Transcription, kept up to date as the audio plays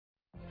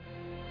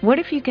What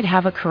if you could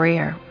have a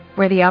career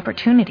where the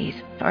opportunities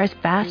are as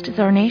vast as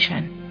our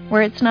nation,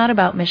 where it's not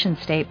about mission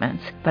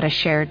statements, but a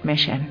shared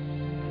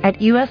mission? At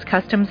U.S.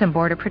 Customs and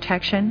Border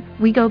Protection,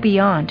 we go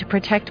beyond to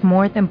protect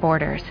more than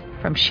borders,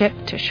 from ship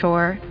to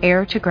shore,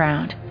 air to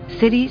ground,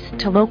 cities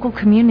to local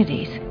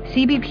communities.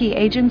 CBP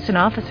agents and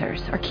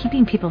officers are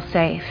keeping people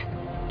safe.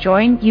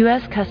 Join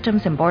U.S.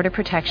 Customs and Border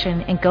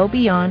Protection and go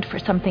beyond for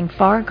something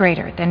far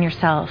greater than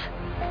yourself.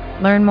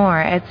 Learn more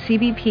at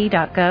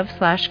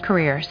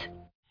cbp.gov/careers.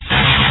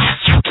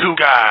 Two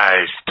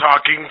guys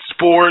talking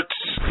sports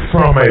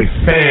from a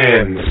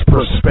fan's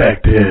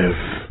perspective.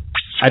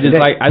 I just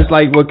like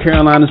what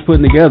Carolina's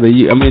putting together.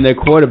 Their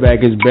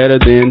quarterback is better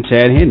than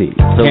Chad Henne.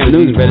 Cam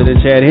Newton's better than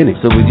Chad Henne.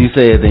 So would you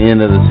say at the end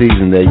of the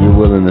season that you're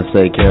willing to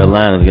say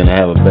Carolina's going to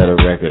have a better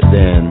record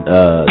than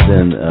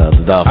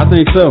the Dolphins? I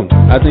think so.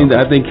 I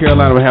think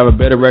Carolina will have a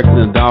better record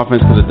than the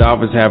Dolphins because the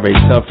Dolphins have a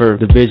tougher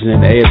division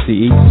in the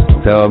AFC East.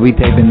 So are we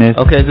taping this?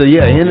 Okay, so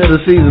yeah, end of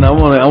the season. I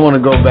want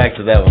to go back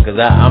to that one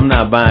because I'm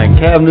not buying.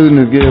 Cam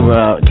Newton is good,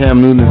 but I'm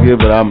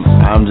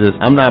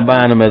not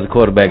buying him as a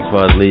quarterback as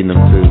far as leading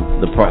them to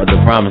the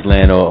promised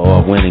land or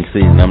a winning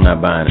season. I'm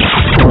not buying it.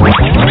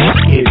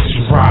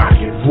 It's Rock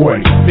and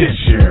Roy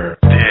Fisher.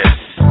 This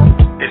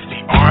is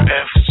the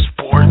RF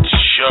Sports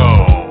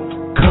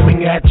Show.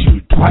 Coming at you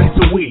twice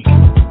a week,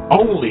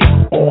 only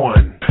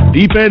on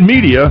Deep End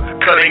Media,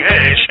 Cutting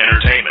Edge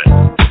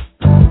Entertainment.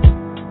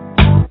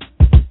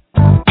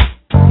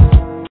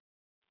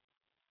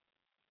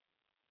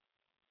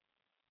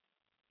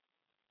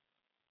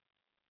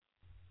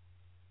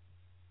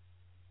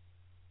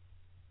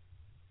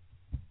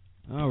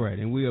 All right,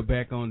 and we are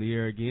back on the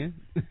air again.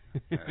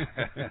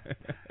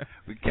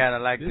 We kind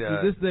of like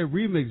this is the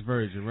remix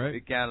version, right?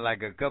 We kind of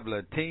like a couple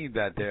of teams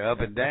out there, up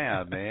and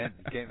down, man.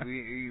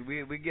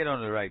 We get on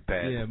the right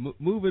path. Yeah,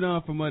 moving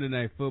on from Monday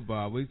Night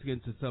Football, we're going to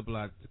get into a couple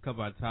of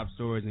our top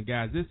stories. And,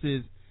 guys, this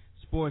is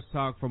sports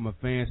talk from a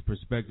fan's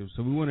perspective,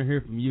 so we want to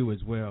hear from you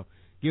as well.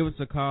 Give us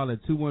a call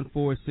at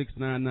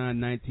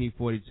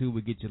 214-699-1942.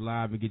 We'll get you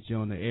live and get you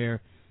on the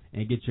air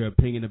and get your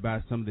opinion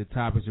about some of the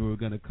topics that we're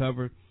going to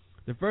cover.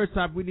 The first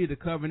topic we need to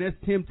cover, and that's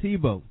Tim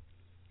Tebow.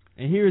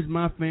 And here's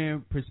my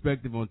fan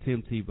perspective on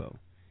Tim Tebow.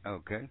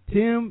 Okay.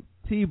 Tim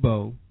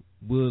Tebow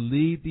will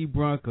lead the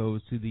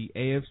Broncos to the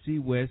AFC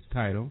West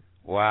title.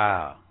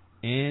 Wow.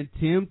 And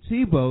Tim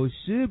Tebow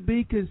should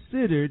be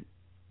considered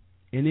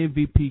an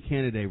MVP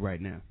candidate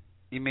right now.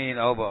 You mean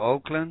over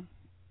Oakland?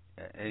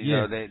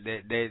 Yeah.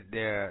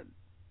 They're,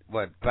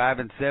 what,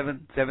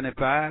 5-7,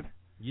 7-5?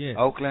 Yes.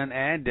 Oakland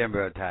and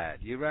Denver are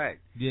tied. You're right.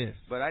 Yes.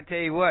 But I tell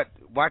you what,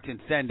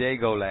 watching San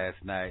Diego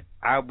last night,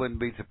 I wouldn't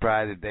be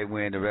surprised if they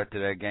win the rest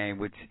of their game,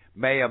 which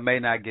may or may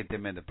not get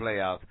them in the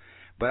playoffs.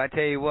 But I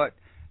tell you what,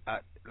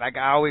 like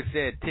I always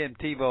said, Tim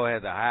Tebow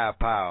has a higher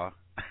power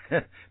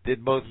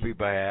than most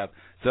people have.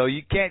 So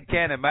you can't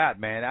count him out,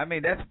 man.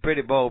 That's a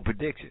pretty bold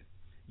prediction.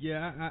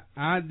 Yeah,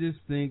 I just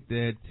think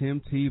that Tim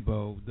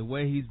Tebow, the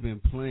way he's been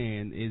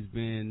playing, he's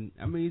been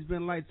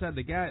lights out.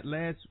 The guy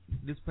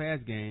this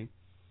past game,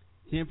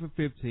 10 for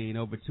 15,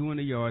 over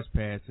 200 yards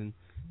passing,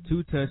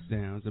 2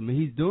 touchdowns.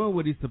 He's doing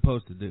what he's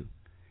supposed to do.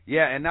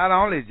 Yeah, and not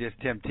only just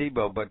Tim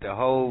Tebow, but the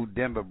whole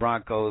Denver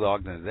Broncos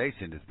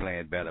organization is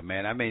playing better,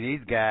 man.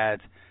 These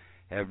guys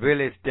have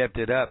really stepped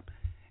it up.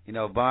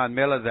 Von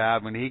Miller's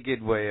out. When he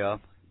get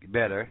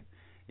better,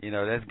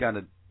 that's going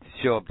to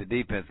show up the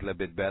defense a little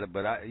bit better.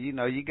 But,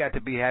 you got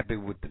to be happy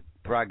with the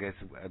progress,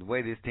 the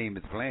way this team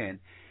is playing,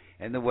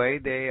 and the way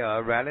they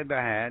are rallying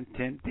behind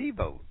Tim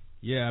Tebow.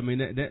 Yeah,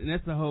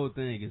 that's the whole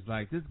thing. It's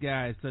like this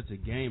guy is such a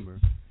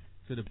gamer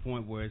to the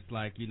point where it's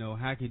like,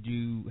 how could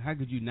you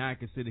not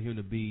consider him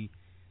to be?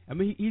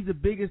 He's the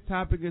biggest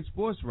topic in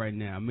sports right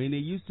now. It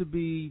used to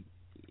be,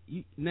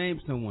 name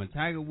someone,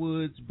 Tiger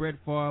Woods, Brett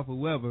Favre,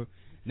 whoever.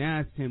 Now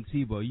it's Tim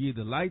Tebow. You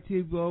either like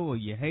Tebow or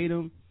you hate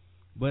him.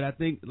 But I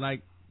think,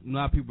 like a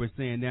lot of people are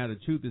saying now, the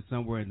truth is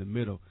somewhere in the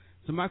middle.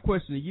 So my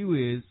question to you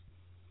is,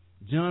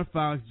 John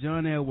Fox,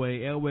 John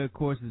Elway, of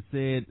course, has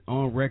said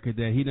on record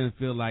that he doesn't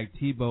feel like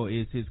Tebow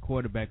is his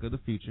quarterback of the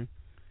future.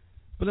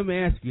 But let me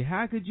ask you,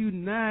 how could you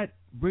not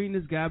bring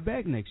this guy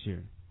back next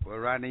year? Well,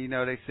 Rodney,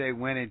 they say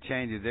winning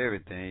changes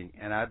everything.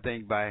 And I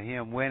think by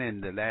him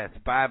winning the last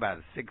 5 out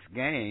of 6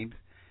 games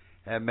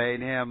have made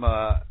him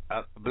a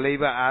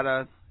believer out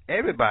of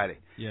everybody.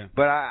 Yeah.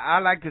 But I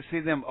like to see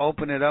them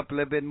open it up a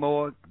little bit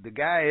more. The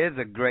guy is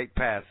a great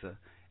passer,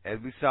 as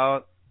we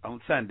saw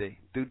on Sunday,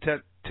 through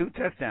 2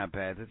 touchdown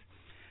passes.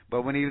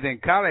 But when he was in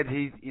college,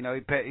 he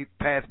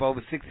passed for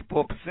over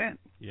 64%.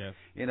 Yeah.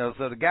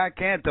 So the guy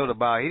can throw the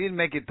ball. He didn't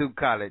make it through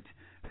college,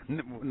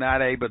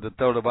 not able to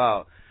throw the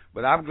ball.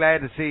 But I'm glad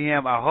to see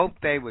him. I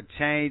hope they would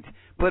change,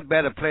 put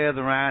better players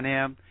around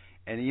him,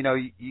 and you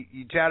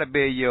try to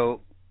build your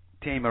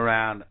team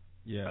around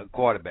a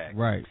quarterback.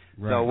 Right.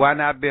 So why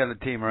not build a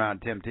team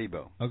around Tim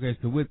Tebow? Okay.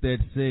 So with that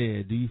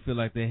said, do you feel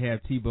like they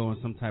have Tebow on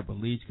some type of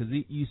leash? Because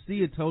you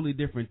see a totally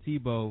different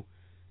Tebow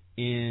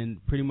in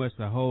pretty much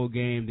the whole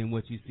game than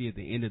what you see at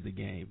the end of the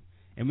game.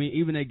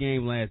 Even that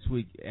game last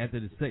week, after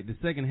the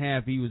second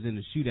half, he was in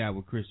the shootout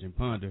with Christian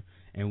Ponder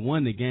and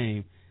won the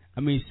game. I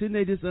mean, shouldn't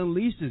they just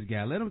unleash this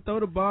guy? Let him throw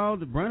the ball,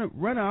 run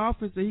an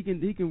offense that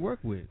he can work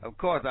with. Of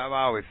course, I've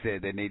always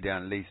said they need to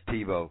unleash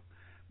Tebow,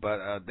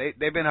 but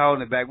they've been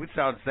holding it back. We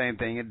saw the same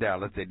thing in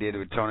Dallas. They did it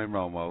with Tony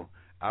Romo.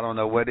 I don't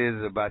know what it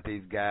is about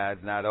these guys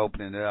not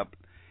opening it up.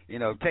 You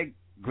know, take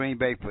Green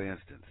Bay for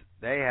instance.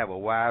 They have a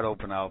wide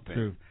open offense.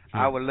 True.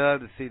 I would love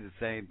to see the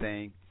same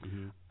thing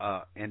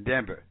in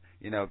Denver.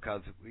 You know, because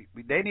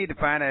they need to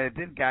find out if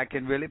this guy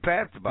can really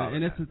pass the ball.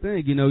 And that's the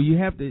thing, you know, you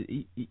have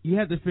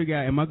to figure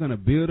out, am I going to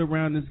build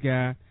around this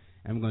guy?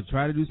 I'm going to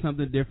try to do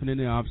something different in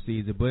the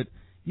offseason. But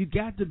you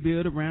got to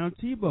build around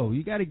Tebow.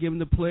 You got to give him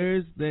the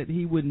players that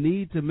he would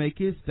need to make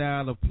his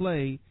style of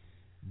play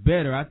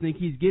better. I think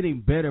he's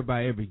getting better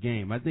by every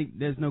game. I think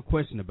there's no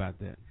question about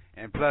that.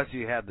 And plus,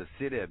 you have the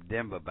city of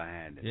Denver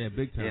behind it. Yeah,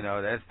 big time. You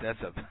know, that's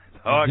a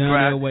hard John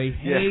crowd. Elway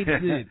hates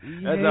it.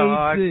 He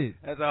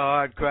That's a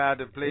hard crowd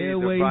to please the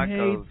Broncos.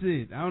 Elway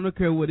hates it. I don't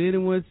care what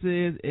anyone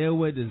says.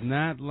 Elway does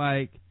not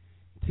like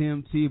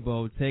Tim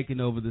Tebow taking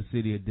over the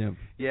city of Denver.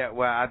 Yeah,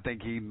 well, I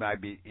think he might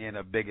be in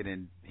a bigger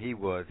than he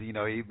was. You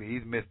know, he's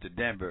Mr.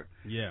 Denver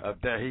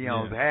up there. He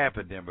owns half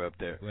of Denver up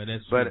there. Well,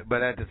 that's true.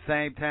 But at the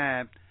same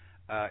time,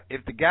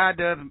 if the guy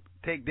doesn't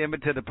take Denver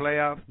to the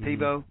playoffs,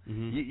 Tebow,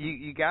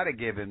 you got to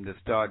give him the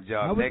start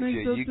job next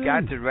year. So you too.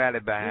 got to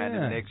rally behind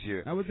him next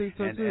year. I would think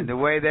so too. And the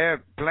way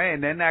they're playing,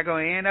 they're not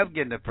going to end up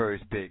getting the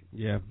first pick.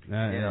 Yeah,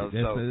 well,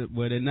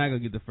 they're not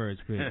going to get the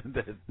first pick.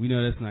 We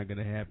know that's not going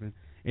to happen.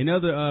 In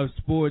other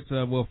sports,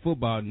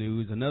 football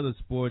news, another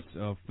sports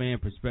fan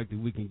perspective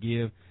we can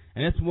give,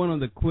 and that's one on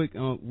the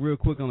real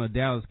quick on the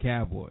Dallas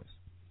Cowboys.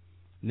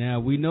 Now,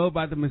 we know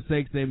about the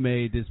mistakes they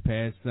made this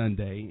past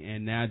Sunday,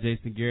 and now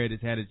Jason Garrett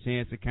has had a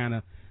chance to kind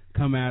of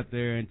come out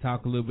there and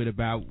talk a little bit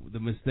about the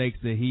mistakes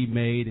that he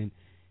made, and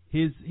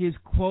his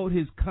quote,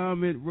 his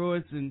comment,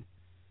 Royce, and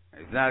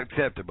it's not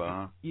acceptable,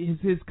 huh?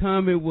 His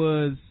comment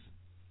was,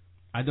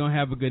 "I don't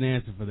have a good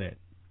answer for that.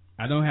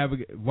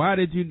 Why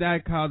did you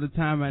not call the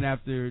timeout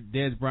after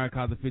Dez Bryant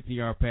called the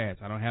 50-yard pass?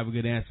 I don't have a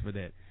good answer for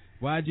that.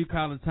 Why did you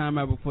call the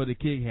timeout before the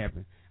kick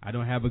happened? I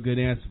don't have a good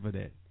answer for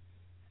that."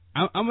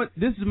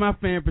 This is my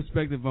fan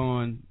perspective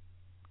on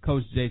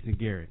Coach Jason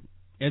Garrett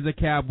as a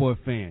Cowboy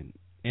fan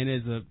and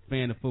as a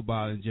fan of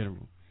football in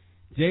general.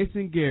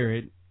 Jason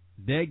Garrett,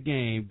 that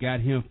game got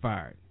him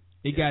fired.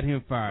 It got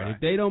him fired. Right.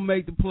 If they don't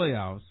make the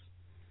playoffs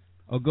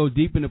or go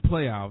deep in the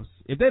playoffs,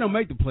 if they don't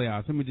make the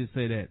playoffs, let me just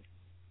say that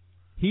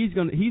he's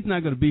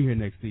not gonna be here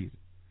next season.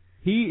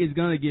 He is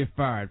gonna get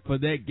fired for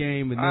that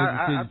game and those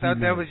decisions. I thought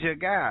that was your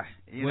guy.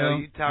 You know,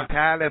 you talked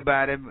highly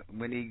about him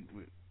when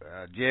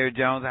Jerry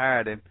Jones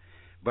hired him.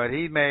 But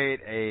he made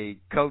a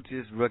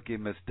coach's rookie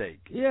mistake.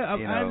 Yeah,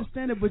 I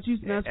understand it, but you're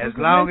not supposed as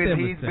to long make as that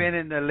he's mistake. been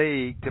in the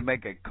league to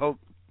make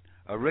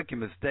a rookie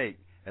mistake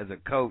as a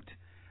coach,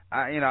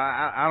 I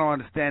don't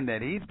understand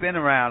that. He's been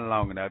around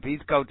long enough. He's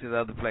coached at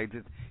other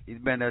places. He's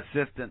been an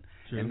assistant,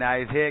 and now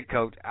he's head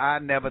coach. I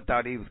never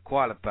thought he was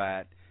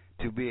qualified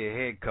to be a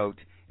head coach,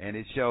 and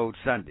it showed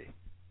Sunday.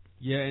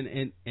 Yeah,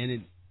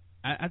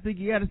 I think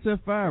he got himself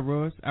fired,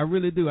 Royce. I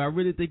really do. I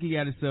really think he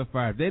got himself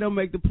fired. If they don't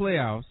make the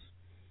playoffs,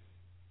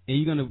 and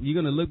you're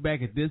gonna look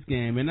back at this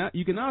game, and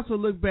you can also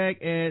look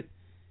back at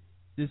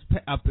this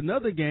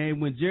another game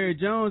when Jerry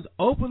Jones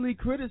openly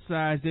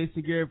criticized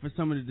Jason Garrett for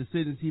some of the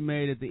decisions he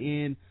made at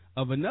the end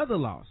of another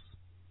loss.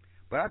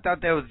 But I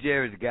thought that was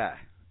Jerry's guy.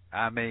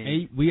 I mean,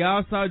 and we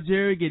all saw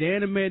Jerry get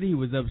animated. He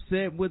was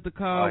upset with the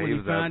call when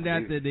he found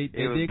out that they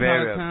did call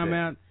a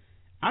timeout.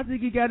 I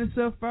think he got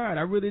himself fired.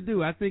 I really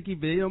do. I think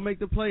if they don't make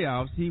the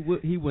playoffs, he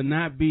will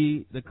not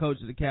be the coach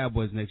of the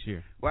Cowboys next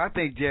year. Well, I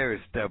think Jerry's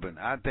stubborn.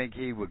 I think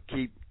he would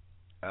keep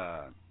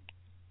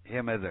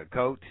him as a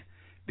coach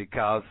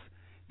because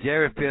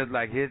Jerry feels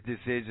like his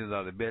decisions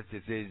are the best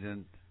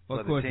decisions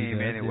for the team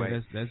anyway. Yeah,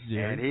 that's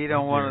Jerry. And he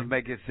don't want to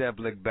make himself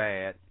look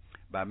bad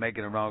by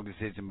making the wrong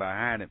decision by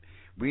hiring him.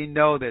 We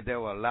know that there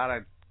were a lot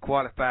of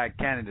qualified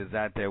candidates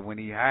out there when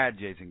he hired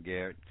Jason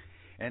Garrett.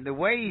 And the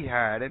way he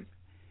hired him,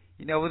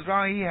 what's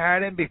wrong? He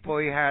hired him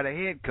before he hired a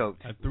head coach.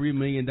 A $3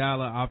 million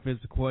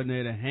offensive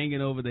coordinator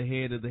hanging over the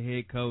head of the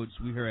head coach.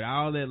 We heard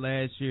all that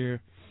last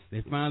year.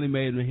 They finally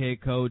made him the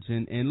head coach,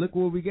 and look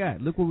what we got.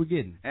 Look what we're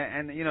getting.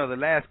 And the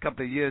last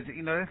couple of years,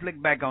 let's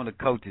look back on the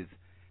coaches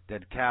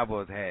that the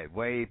Cowboys had.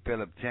 Wade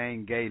Phillips,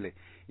 Shane Gailey.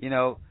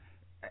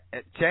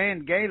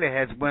 Shane Gailey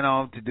has went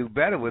on to do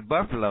better with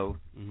Buffalo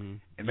and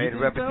made a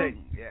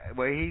reputation. So? Yeah,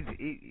 well,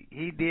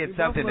 he did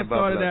something in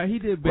Buffalo. He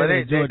did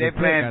better at Georgia Tech.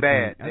 They're playing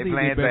bad. I think he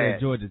did better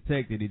at Georgia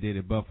Tech than he did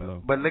at Buffalo.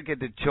 But look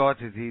at the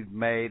choices he's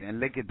made, and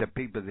look at the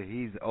people that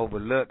he's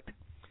overlooked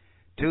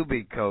to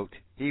be coach.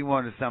 He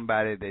wanted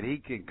somebody that he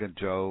can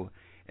control,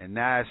 and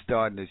now it's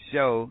starting to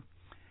show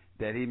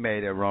that he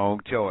made a wrong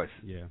choice.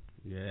 Yeah,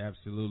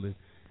 absolutely.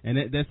 And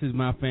that's just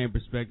my fan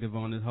perspective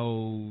on this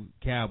whole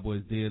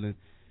Cowboys deal, and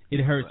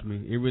it hurts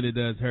me. It really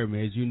does hurt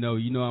me. As you know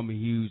I'm a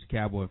huge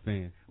Cowboy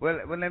fan. Well,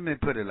 let me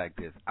put it like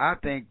this. I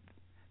think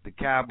the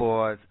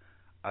Cowboys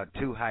are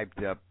too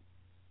hyped up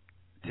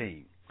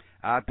team.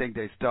 I think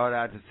they started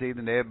out the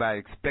season, everybody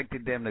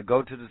expected them to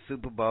go to the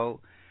Super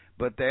Bowl,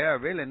 but they are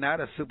really not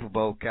a Super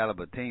Bowl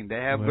caliber team. They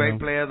have great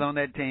players on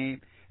that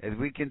team. As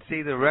we can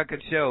see, the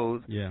record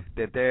shows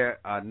that they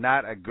are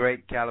not a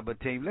great caliber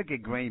team. Look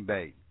at Green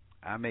Bay.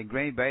 I mean,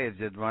 Green Bay is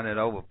just running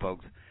over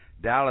folks.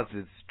 Dallas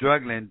is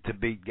struggling to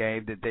beat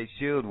games that they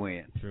should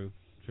win. True.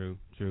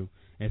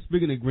 And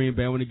speaking of Green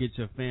Bay, I want to get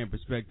your fan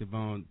perspective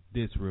on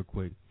this real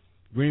quick.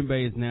 Green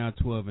Bay is now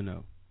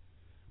 12-0.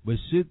 But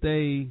should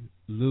they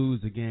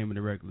lose a game in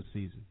the regular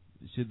season?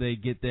 Should they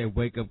get that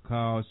wake-up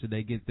call? Should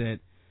they get that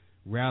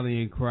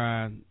rallying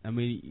cry? I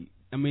mean,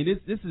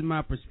 this is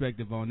my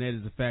perspective on that,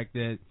 is the fact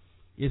that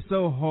it's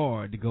so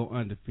hard to go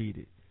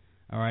undefeated.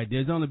 All right,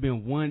 there's only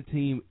been one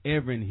team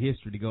ever in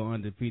history to go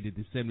undefeated,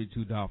 the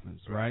 72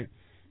 Dolphins, right?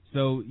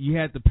 So you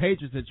had the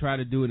Patriots that tried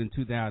to do it in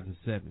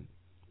 2007.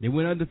 They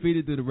went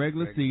undefeated through the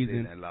regular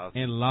season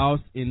and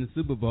lost in the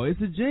Super Bowl.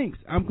 It's a jinx.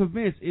 I'm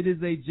convinced it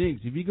is a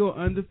jinx. If you go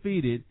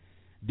undefeated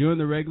during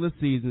the regular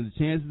season,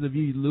 the chances of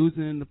you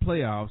losing in the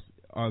playoffs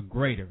are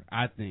greater,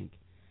 I think.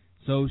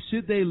 So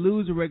should they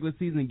lose a regular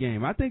season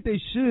game? I think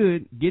they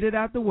should get it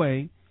out the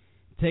way,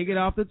 take it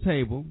off the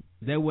table.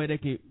 That way they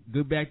can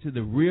go back to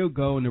the real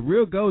goal. And the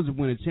real goal is to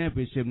win a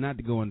championship, not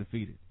to go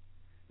undefeated.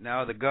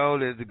 No, the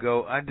goal is to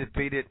go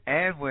undefeated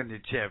and win the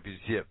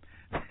championship.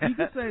 You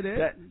can say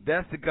that.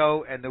 That's the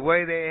goal, and the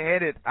way they're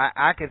headed,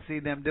 I can see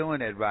them doing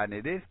that, Rodney.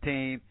 This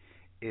team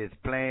is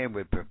playing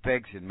with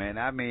perfection, man.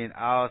 I mean,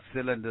 all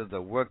cylinders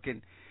are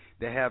working.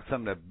 They have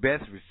some of the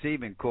best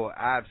receiving core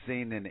I've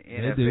seen in the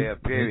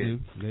NFL,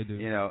 period. They do.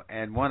 You know,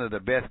 and one of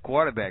the best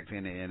quarterbacks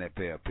in the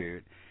NFL,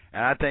 period.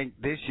 And I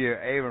think this year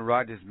Aaron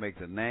Rodgers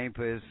makes a name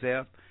for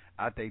himself.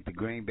 I think the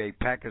Green Bay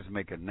Packers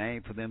make a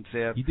name for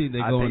themselves. You think they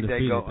go undefeated? I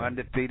think they go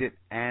undefeated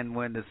and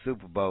win the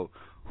Super Bowl.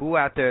 Who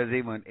out there is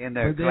even in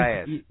their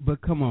class?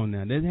 But come on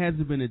now. There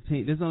hasn't been a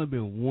team. There's only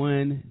been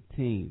one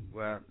team.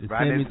 Well, the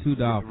 72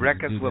 Dolphins.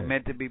 Records were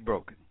meant to be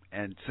broken.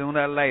 And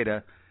sooner or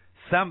later,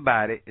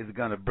 somebody is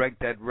going to break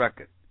that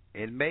record.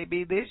 It may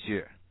be this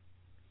year.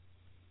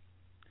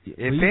 If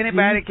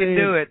anybody can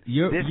do it,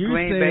 this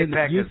Green Bay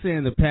Packers. You're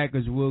saying the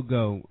Packers will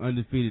go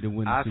undefeated and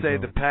win the Super Bowl. I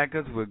say the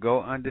Packers will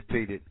go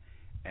undefeated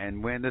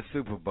and win the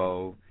Super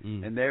Bowl,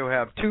 and they will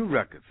have two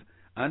records,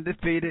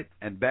 undefeated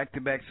and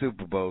back-to-back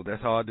Super Bowl.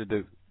 That's hard to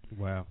do.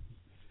 Wow.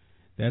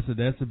 That's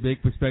a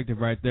big perspective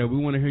right there. We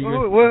want to hear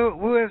your...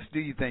 Who else do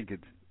you think is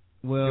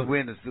to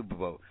win the Super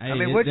Bowl? Hey,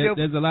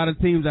 there's a lot of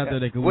teams out there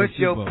that can win the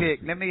Super Bowl. What's your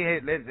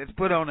pick? Let's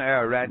put on the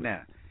air right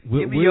now.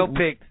 Give me your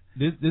pick.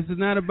 This is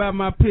not about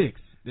my picks.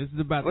 This is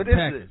about the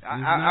Packers.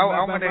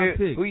 I want to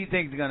hear who you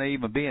think is going to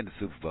even be in the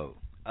Super Bowl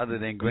other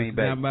than Green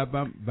Bay. This is not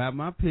about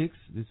my picks.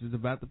 This is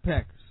about the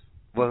Packers.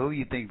 Well, who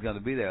you think is going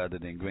to be there other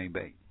than Green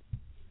Bay?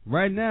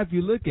 Right now, if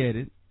you look at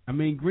it, I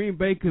mean, Green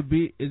Bay is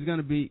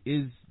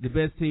the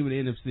best team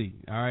in the NFC.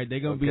 All right, they're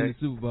going to be in the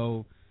Super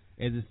Bowl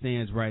as it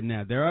stands right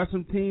now. There are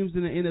some teams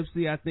in the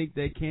NFC I think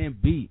that can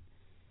beat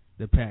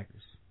the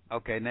Packers.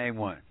 Okay, name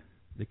one.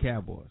 The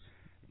Cowboys.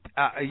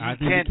 I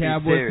think the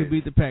Cowboys can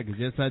beat the Packers.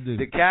 Yes, I do.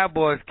 The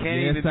Cowboys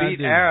can't even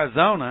beat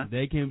Arizona.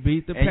 They can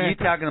beat the Packers. And you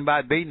talking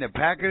about beating the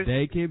Packers?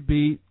 They can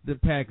beat the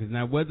Packers.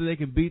 Now, whether they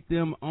can beat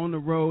them on the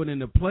road in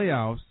the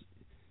playoffs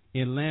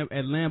at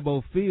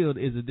Lambeau Field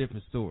is a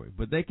different story.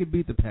 But they can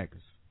beat the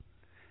Packers.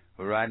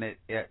 Well, Rodney,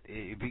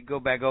 if you go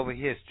back over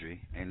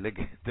history and look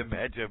at the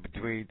matchup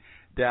between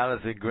Dallas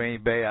and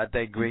Green Bay, I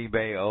think Green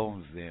Bay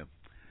owns them.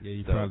 Yeah,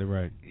 you're probably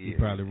right. You're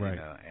probably right.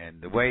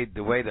 And the way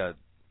the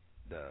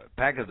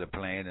Packers are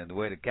playing and the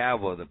way the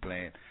Cowboys are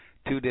playing,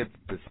 two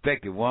different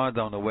perspectives. One's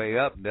on the way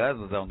up and the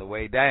other's on the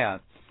way down.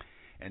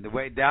 And the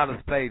way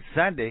Dallas played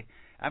Sunday,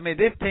 I mean,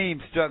 this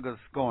team struggles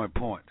scoring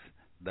points,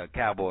 the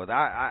Cowboys.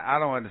 I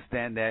don't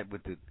understand that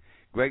with the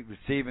great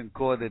receiving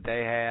core that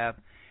they have.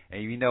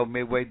 And, you know,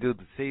 midway through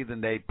the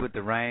season, they put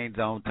the reins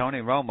on Tony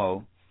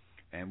Romo.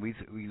 And, we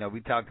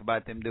talked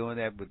about them doing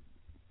that with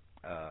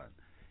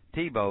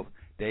Tebow.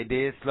 They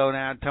did slow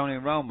down Tony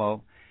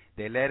Romo.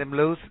 They let him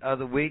loose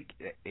other week.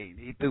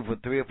 He threw for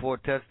 3 or 4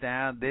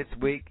 touchdowns. This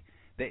week,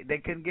 they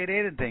couldn't get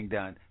anything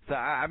done. So,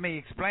 I mean,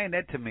 explain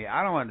that to me.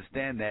 I don't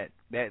understand that.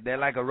 They're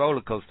like a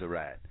roller coaster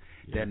ride.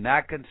 Yeah. They're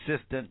not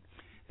consistent.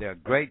 They're a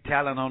great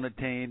talent on the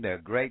team. They're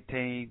a great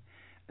team.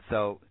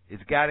 So,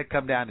 it's got to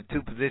come down to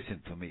 2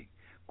 positions for me,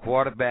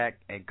 quarterback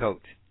and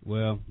coach.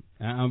 Well,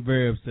 I'm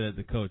very upset at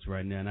the coach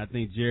right now, and I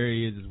think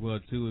Jerry is as well,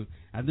 too.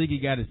 I think he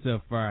got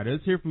himself fired.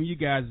 Let's hear from you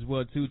guys as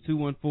well, too,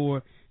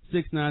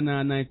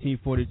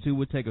 214-699-1942.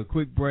 We'll take a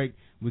quick break.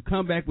 We'll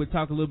come back. We'll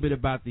talk a little bit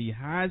about the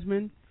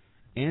Heisman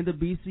and the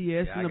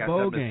BCS and the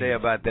bowl game. I got something to say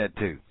about that,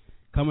 too.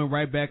 Coming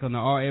right back on the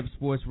RF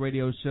Sports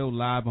Radio Show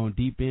live on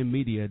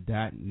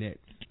deependmedia.net.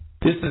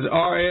 This is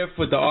RF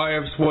with the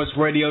RF Sports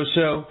Radio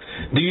Show.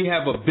 Do you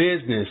have a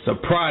business, a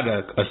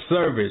product, a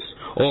service,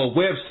 or a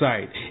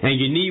website and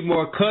you need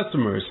more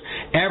customers,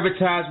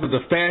 advertise with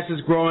the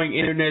fastest growing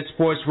internet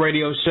sports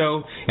radio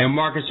show and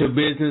market your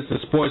business to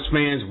sports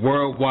fans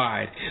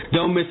worldwide.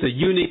 Don't miss a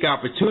unique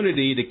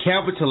opportunity to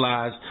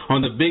capitalize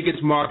on the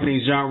biggest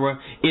marketing genre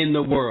in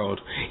the world.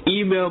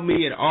 Email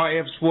me at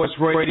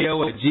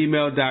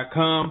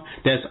rfsportsradio@gmail.com.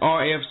 That's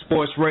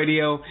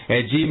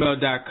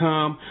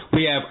rfsportsradio@gmail.com.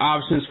 We have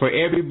options for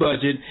every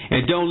budget,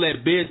 and don't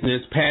let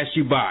business pass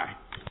you by.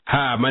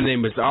 Hi, my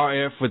name is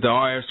RF with the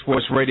RF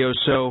Sports Radio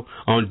Show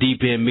on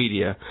Deep End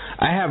Media.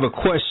 I have a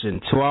question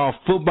to all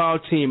football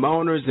team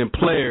owners and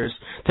players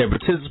that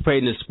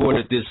participate in the sport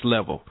at this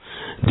level.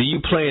 Do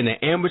you play in an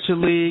amateur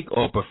league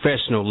or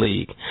professional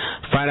league?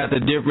 Find out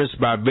the difference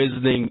by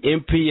visiting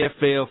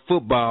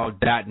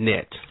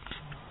mpflfootball.net.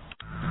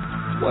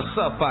 What's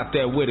up out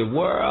there with it,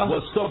 world?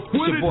 What's up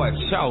with your boy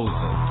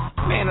Chosen?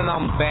 Man, and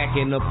I'm back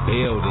in the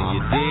building,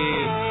 you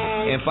dig?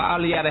 And for all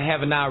of y'all that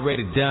haven't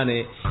already done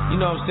it, you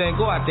know what I'm saying,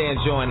 go out there and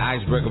join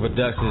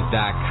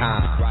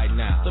IcebreakerProductions.com right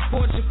now.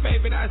 Support your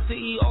favorite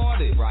ICE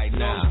artist right now. You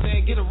know what I'm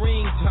saying? Get a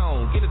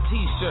ringtone, get a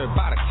t-shirt,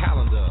 buy the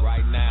calendar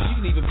right now. You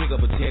can even pick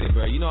up a teddy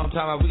bear. You know what I'm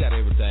talking about? We got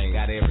everything.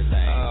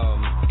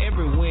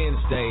 Every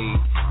Wednesday,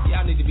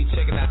 y'all need to be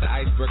checking out the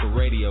Icebreaker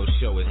Radio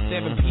Show at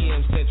 7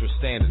 p.m. Central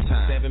Standard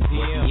Time. 7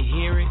 p.m. You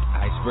hear it?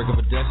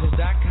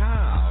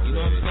 IcebreakerProductions.com. You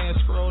know what I'm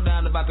saying? Scroll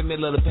down about the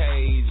middle of the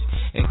page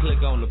and click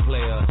on the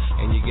player,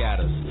 and you got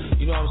us.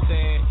 You know what I'm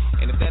saying?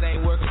 And if that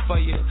ain't working for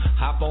you,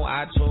 hop on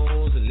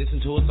iTunes and listen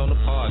to us on the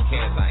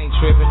podcast. I ain't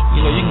tripping.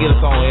 You know, you can get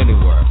us on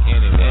anywhere.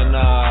 And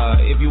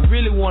if you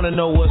really want to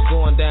know what's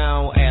going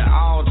down at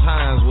all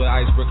times with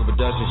Icebreaker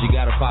Productions, you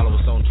got to follow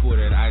us on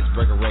Twitter at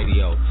Icebreaker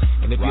Radio.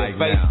 And if you're a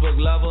Facebook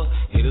lover,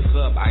 hit us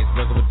up,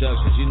 Icebreaker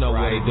Productions. You know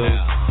what they do.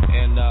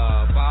 And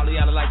for all of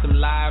y'all that like them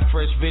live,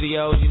 fresh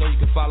videos, you know, you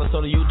can follow us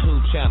on the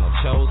YouTube channel,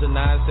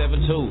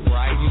 Chosen972.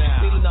 Right now. If you're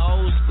still in the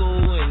old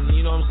school and,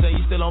 you know what I'm saying,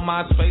 you still on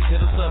MySpace, hit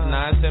us up,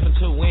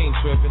 972. We ain't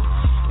tripping.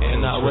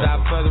 And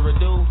without further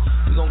ado,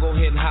 we're going to go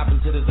ahead and hop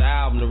into this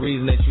album, the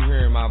reason that you're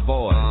hearing my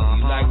voice.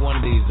 You like one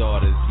of these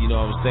artists, you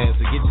know what I'm saying?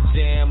 So get your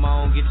jam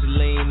on, get your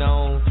lean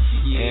on,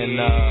 and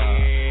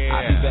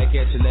I'll be back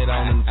at you later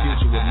on in the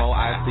future with more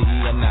ICE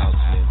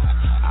announcements.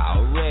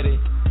 Already.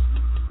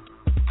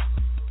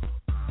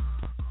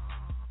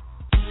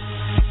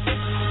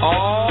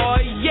 Oh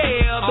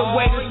yeah, the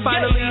wait is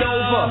finally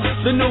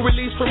over. The new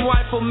release from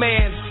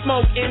Rifleman,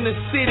 Smoke in the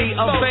City,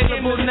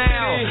 available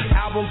now.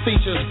 Album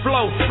features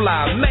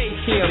Blowfly, Make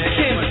Him,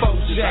 Kinfo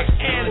Jack,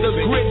 and the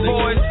Grit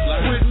Boys,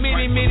 with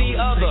many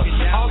other.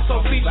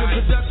 Also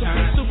features production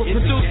from super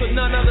producer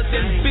none other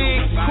than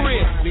Big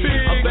Chris.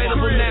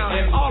 Available now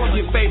at all of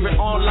your favorite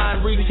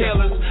online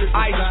retailers: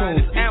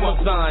 iTunes,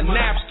 Amazon,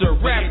 Napster,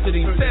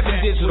 Rhapsody, 7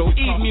 Digital,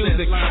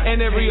 eMusic,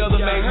 and every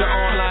other major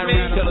online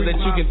retailer that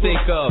you can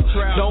think of.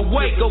 Don't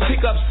wait, go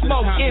pick up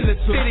Smoke in the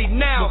City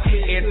now.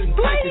 It's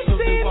blazing,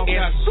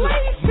 it's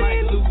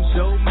blazing. Lose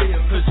your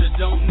meal, cause you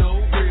don't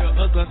know real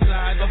other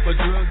side of a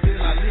drug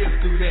deal. I live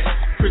through that.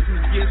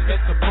 Christmas gifts at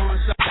the pawn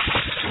shop.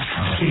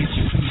 It's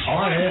the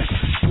RF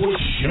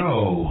Sports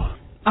Show.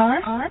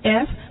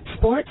 RF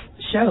Sports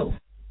Show.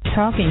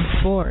 Talking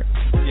sports.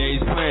 Yeah,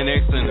 he's playing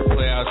excellent in the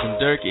playoffs, and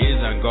Dirk is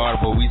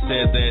unguardable. We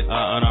said that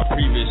on our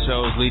previous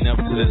shows leading up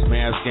to this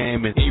Mavs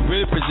game, and he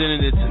really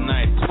presented it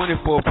tonight.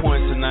 24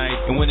 points tonight,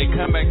 and when they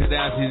come back to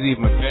Dallas, he's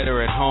even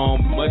better at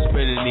home, much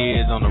better than he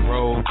is on the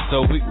road.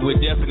 So we're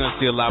definitely going to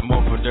see a lot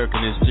more from Dirk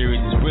in this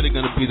series. He's really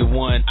going to be the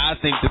one, I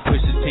think, to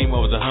push his team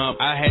over the hump.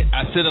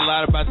 I said a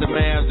lot about the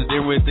Mavs. I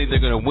didn't really think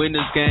they're going to win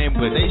this game,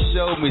 but they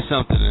showed me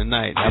something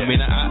tonight. I mean,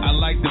 I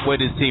like the way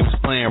this team's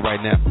playing right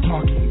now.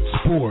 Talking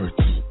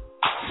sports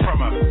from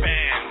a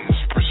fan's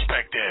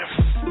perspective.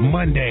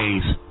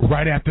 Mondays,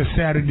 right after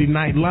Saturday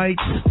Night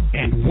Lights,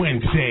 and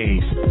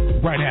Wednesdays,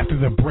 right after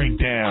the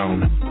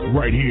breakdown,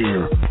 right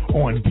here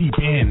on Deep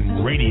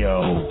End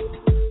Radio,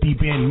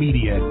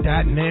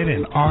 deependmedia.net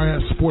and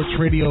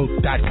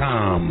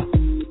rfsportsradio.com.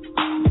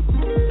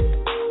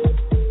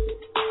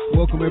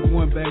 Welcome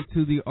everyone back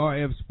to the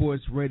RF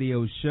Sports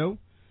Radio Show.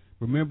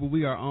 Remember,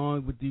 we are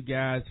on with you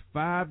guys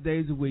 5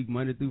 days a week,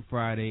 Monday through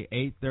Friday,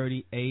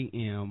 8:30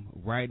 a.m.,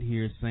 right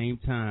here, same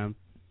time,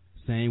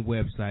 same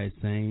website,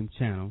 same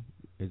channel,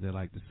 as they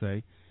like to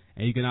say.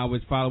 And you can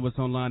always follow us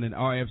online at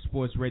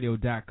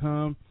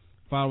rfsportsradio.com.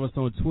 Follow us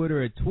on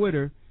Twitter at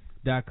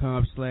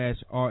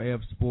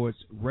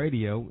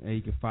twitter.com/rfsportsradio, and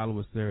you can follow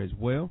us there as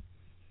well.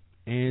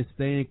 And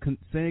stay in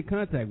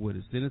contact with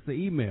us. Send us an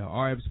email,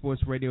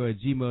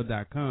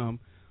 rfsportsradio@gmail.com,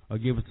 or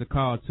give us a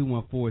call,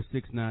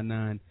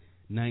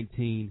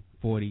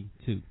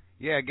 214-699-1942.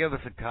 Yeah, give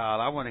us a call.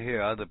 I want to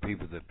hear other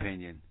people's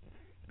opinion,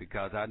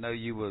 because I know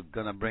you were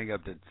going to bring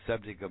up the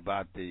subject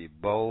about the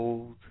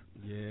bowls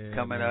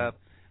coming up.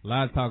 A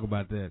lot of talk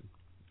about that.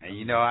 And,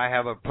 you know, I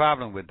have a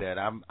problem with that.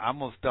 I'm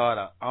going to start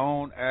an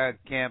on-air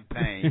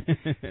campaign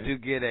to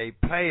get a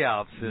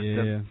playoff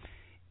system.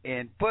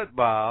 in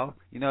football.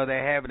 You know, they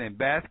have it in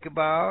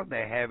basketball,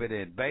 they have it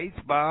in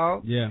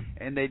baseball,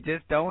 and they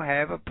just don't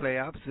have a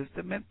playoff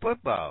system in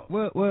football.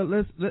 Well,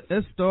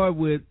 let's start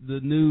with the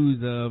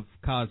news of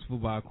college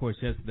football, of course,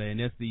 yesterday, and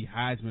that's the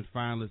Heisman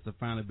finalists have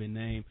finally been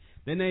named.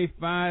 They named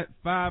five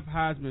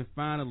Heisman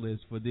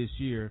finalists for this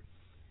year.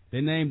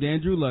 They named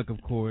Andrew Luck,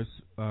 of course,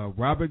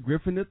 Robert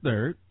Griffin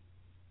III,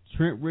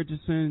 Trent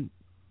Richardson,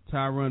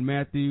 Tyrann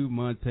Mathieu,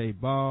 Monte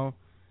Ball.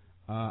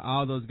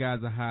 All those guys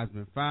are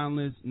Heisman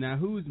finalists. Now,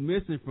 who's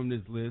missing from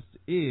this list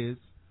is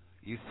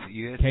Case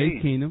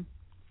Keenum.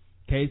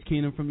 Case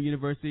Keenum from the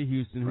University of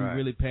Houston, who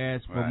really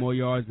passed for more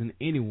yards than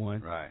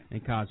anyone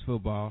in college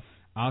football.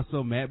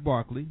 Also, Matt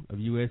Barkley of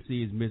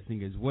USC is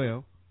missing as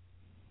well.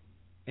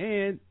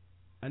 And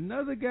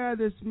another guy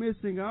that's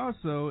missing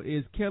also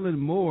is Kellen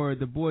Moore,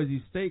 the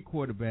Boise State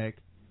quarterback.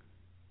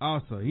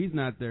 Also, he's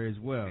not there as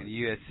well. And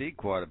USC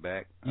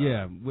quarterback.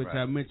 Which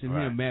I mentioned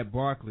him, Matt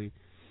Barkley.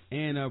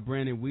 And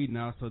Brandon Whedon,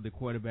 also the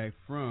quarterback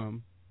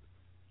from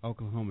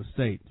Oklahoma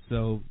State.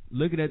 So,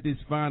 looking at this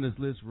finals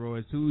list,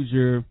 Royce, who's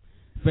your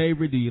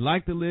favorite? Do you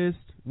like the list?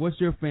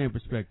 What's your fan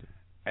perspective?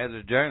 As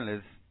a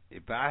journalist,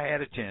 if I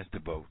had a chance to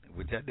vote,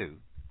 which I do,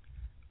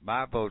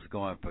 my vote's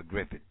going for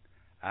Griffin.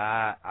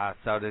 I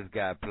saw this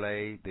guy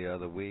play the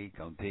other week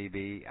on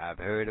TV. I've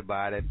heard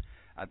about him.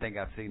 I think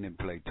I've seen him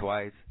play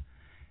twice.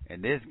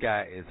 And this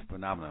guy is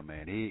phenomenal,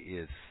 man. He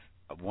is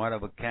one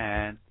of a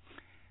kind.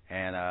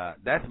 And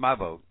that's my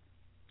vote.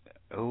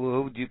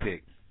 Who would you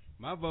pick?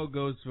 My vote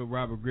goes for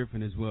Robert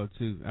Griffin as well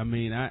too. I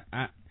mean, and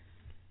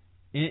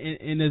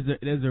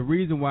there's a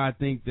reason why I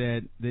think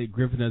that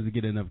Griffin doesn't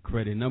get enough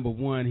credit. Number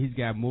one, he's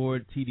got more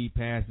TD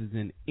passes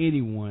than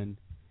anyone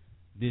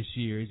this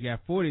year. He's got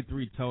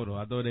 43 total.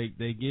 Although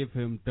they give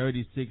him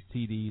 36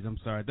 TDs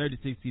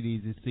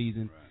this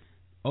season.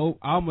 Right.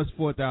 Almost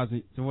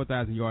 4,000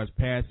 yards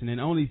passing and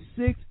only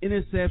 6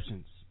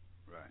 interceptions.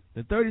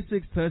 The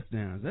 36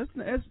 touchdowns.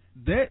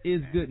 That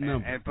is good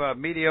number. And for a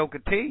mediocre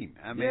team,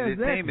 I mean,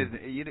 the team is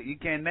you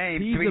can't name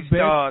He's 3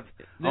 stars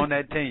on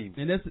that team.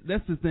 And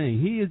that's the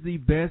thing. He is the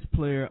best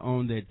player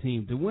on that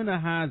team. To win a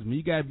Heisman,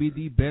 you got to be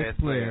the best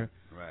player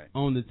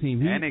on the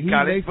team. He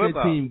makes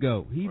that team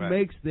go. He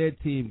makes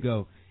that team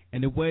go.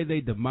 And the way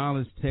they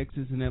demolished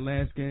Texas in that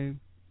last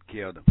game,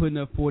 killed them, putting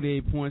up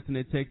 48 points in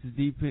that Texas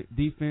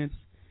defense.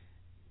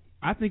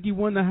 I think he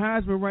won the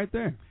Heisman right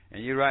there.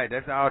 And you're right.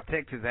 That's all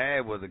Texas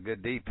had was a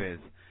good defense.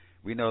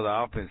 We know the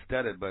offense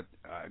stuttered, but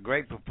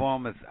great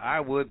performance. I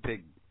would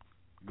pick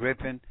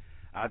Griffin.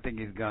 I think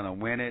he's going to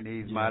win it.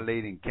 He's my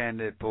leading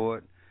candidate for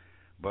it.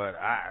 But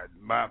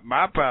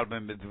my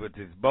problem is with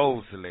his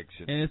bowl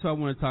selection. And that's what I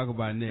want to talk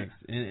about next.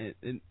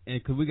 And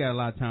because we got a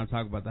lot of time to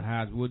talk about the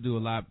Heisman. We'll do a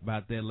lot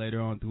about that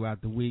later on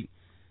throughout the week.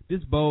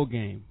 This bowl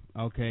game,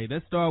 okay,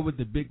 let's start with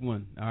the big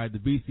one, all right, the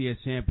BCS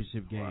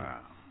championship game.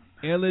 Wow.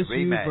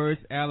 LSU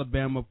versus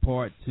Alabama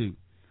Part 2.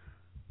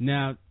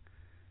 Now,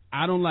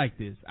 I don't like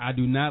this. I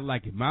do not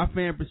like it. My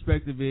fan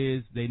perspective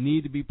is they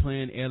need to be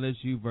playing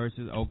LSU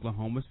versus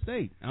Oklahoma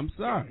State. I'm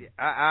sorry.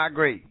 I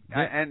agree.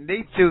 And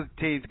these two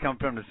teams come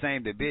from the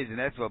same division.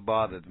 That's what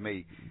bothers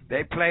me.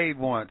 They played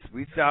once.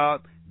 We saw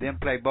them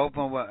play both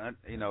of them,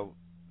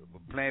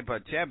 playing for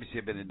a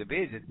championship in the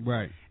division.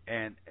 Right.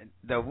 And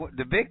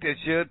the victors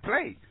should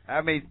play.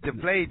 I mean, to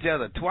play each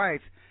other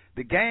twice.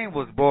 The game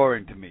was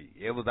boring to me.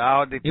 It was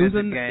all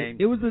defensive game.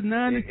 It was a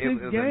 9-6 game. It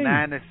was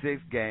a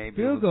 9-6 game.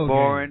 Field it goal was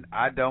boring. Game.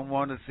 I don't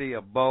want to see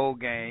a bowl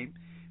game,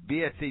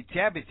 BSC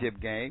championship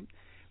game.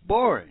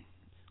 Boring.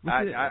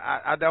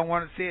 I don't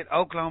want to see it.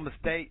 Oklahoma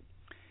State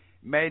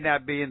may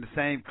not be in the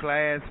same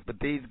class, but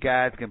these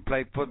guys can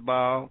play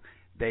football.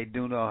 They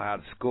do know how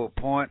to score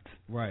points.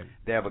 Right.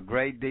 They have a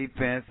great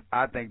defense.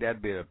 I think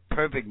that'd be a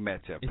perfect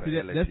matchup for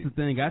LSU. That's the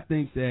thing.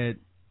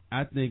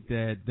 I think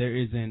that there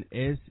is an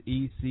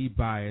SEC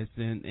bias,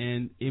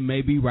 and it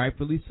may be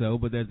rightfully so,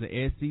 but there's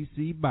an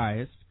SEC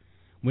bias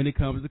when it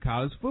comes to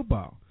college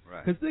football.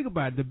 Right. Because think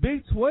about it, the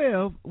Big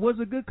 12 was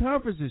a good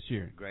conference this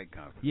year. Great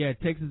conference. Yeah,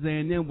 Texas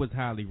A&M was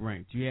highly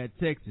ranked. You had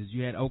Texas,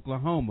 you had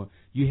Oklahoma,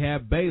 you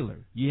have Baylor,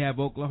 you have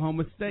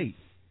Oklahoma State.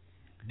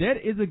 That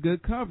is a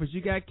good conference.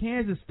 You got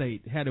Kansas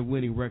State had a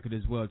winning record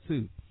as well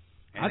too.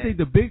 And I think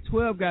the Big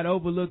 12 got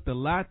overlooked a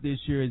lot this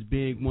year as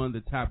being one of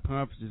the top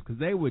conferences because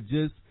they were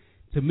just,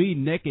 to me,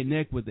 neck and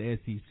neck with the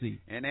SEC.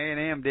 And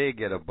A&M did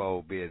get a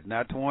bowl bid.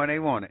 Not the one they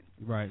wanted.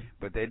 Right.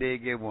 But they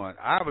did get one.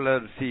 I would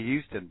love to see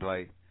Houston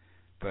play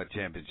for a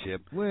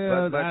championship.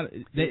 Well, they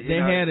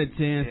had a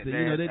chance.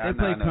 They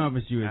played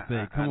Conference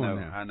USA. Come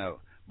on now. I know.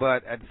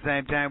 But at the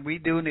same time, we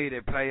do need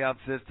a playoff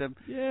system.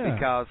 Yeah.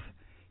 Because,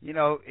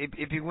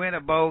 if you win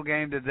a bowl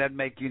game, does that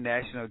make you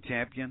national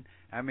champion?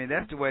 I mean,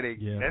 that's the way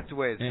that's the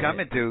way it's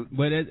coming to.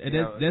 But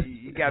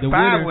you got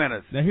 5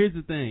 winners. Now here's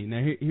the thing.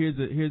 Now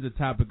here's a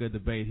topic of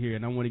debate here,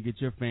 and I want to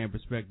get your fan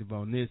perspective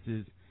on this.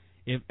 Is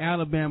if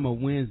Alabama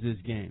wins this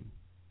game,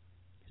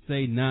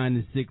 say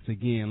 9-6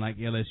 again, like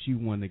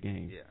LSU won the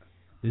game,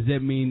 does that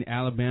mean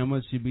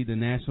Alabama should be the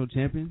national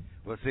champion?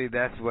 Well, see,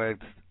 that's where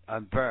it's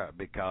unfair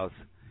because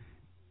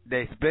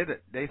they split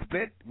it. They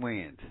split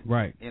wins.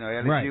 Right. You know,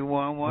 LSU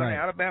won one, Right.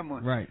 Alabama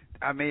won. Right.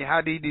 I mean,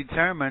 how do you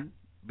determine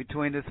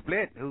between the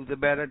split who's the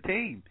better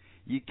team?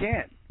 You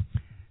can't.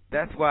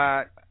 That's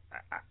why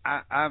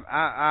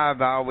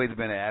I've always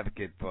been an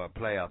advocate for a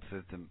playoff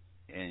system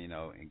in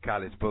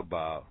college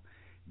football,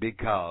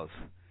 because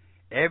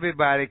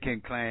everybody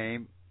can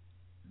claim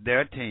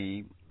their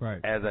team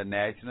as a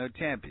national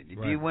champion.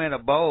 If you win a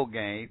bowl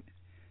game,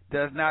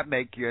 does not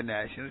make you a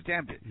national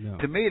champion. No.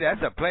 To me,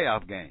 that's a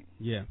playoff game.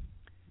 Yeah.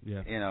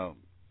 Yeah. You know,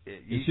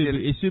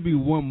 it should be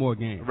one more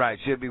game. Right,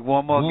 should be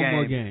one more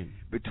game game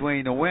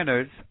between the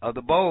winners of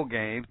the bowl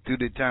games to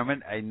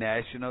determine a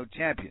national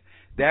champion.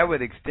 That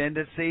would extend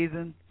the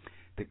season.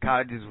 The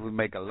colleges would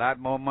make a lot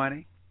more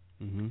money.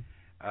 Mm-hmm.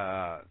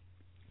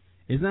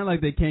 It's not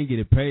like they can't get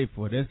it paid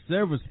for. There's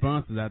several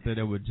sponsors out there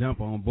that would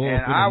jump on board.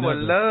 And I would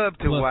love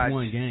to watch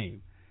one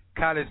game.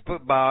 College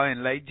football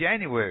in late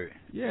January.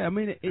 Yeah, I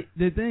mean,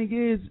 the thing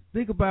is,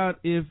 think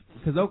about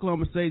because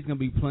Oklahoma State's going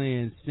to be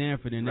playing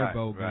Stanford in their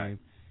bowl game.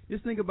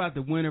 Just think about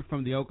the winner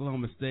from the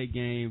Oklahoma State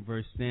game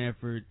versus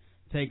Stanford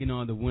taking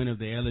on the winner of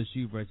the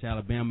LSU versus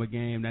Alabama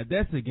game. Now,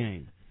 that's a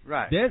game.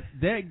 Right.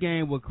 That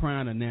game will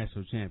crown a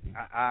national champion.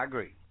 I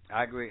agree.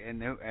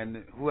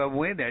 And whoever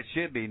wins that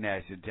should be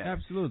national champion.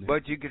 Absolutely.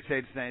 But you could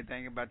say the same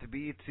thing about the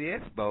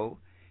BCS Bowl.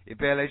 If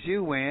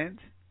LSU wins,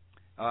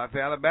 or if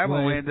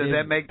Alabama wins, does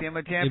that make them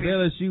a champion?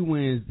 If LSU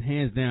wins,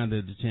 hands down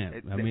they're the champ.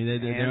 I mean,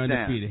 they're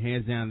undefeated.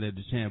 Hands down they're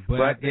the champ.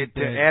 But it's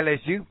the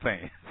LSU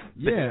fans.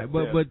 Yeah,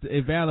 but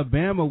if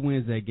Alabama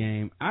wins that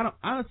game,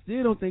 I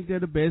still don't think they're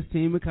the best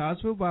team in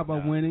college football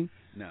by winning.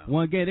 No.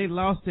 One game they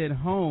lost at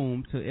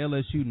home to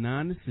LSU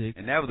 9-6,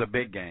 and that was a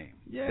big game.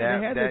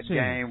 Yeah, that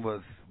game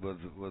was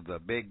a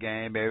big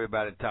game.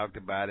 Everybody talked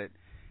about it.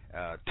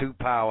 Two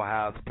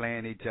powerhouses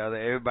playing each other.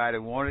 Everybody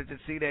wanted to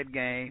see that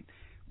game.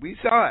 We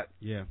saw it.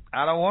 Yeah.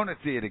 I don't want to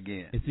see it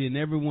again. And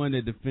everyone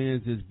that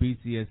defends this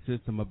BCS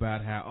system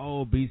about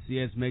how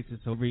BCS makes it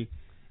so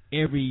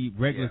every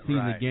regular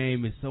season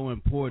game is so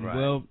important. Right.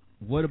 Well,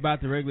 what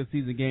about the regular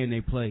season game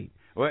they played?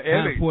 Well,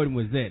 how important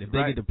was that if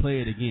they get to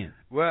play it again?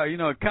 Well, in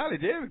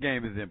college, every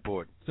game is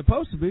important.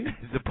 Supposed to be.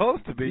 It's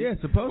supposed to be. Yeah,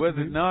 supposed to be.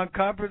 Whether it's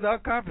non-conference or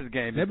conference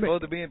game, it's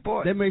supposed to be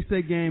important. That makes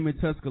that game in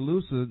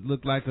Tuscaloosa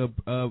look like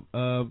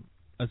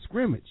a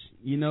scrimmage,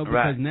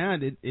 because now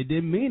it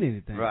didn't mean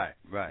anything. Right.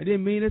 It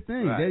didn't mean a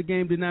thing. Right. That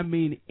game did not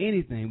mean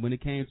anything when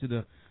it came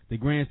to the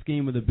grand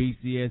scheme of the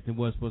BCS and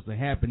what's supposed to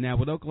happen. Now,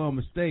 with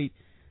Oklahoma State,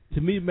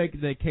 to me,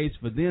 making that case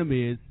for them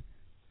is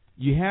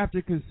you have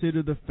to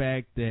consider the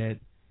fact that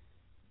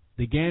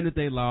the game that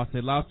they lost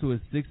to a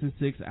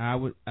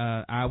 6-6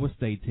 Iowa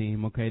State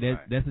team. Okay,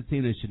 that's a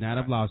team they should not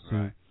have lost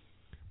to.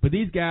 But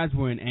these guys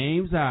were in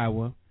Ames,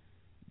 Iowa,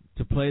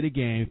 to play the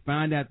game.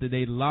 Find out that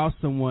they lost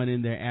someone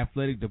in their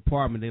athletic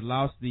department. They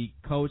lost the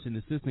coach and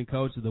assistant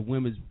coach of the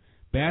women's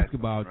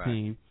basketball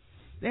team.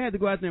 They had to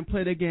go out there and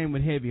play that game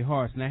with heavy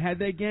hearts. Now, had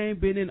that game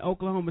been in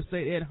Oklahoma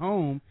State at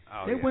home,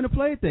 they wouldn't have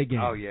played that game.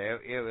 Oh yeah,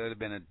 it would have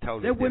been a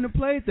totally. They wouldn't have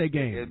played that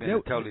game. It would have been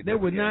a totally they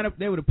would not game.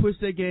 They would have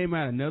pushed that game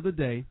out another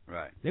day.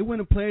 Right. They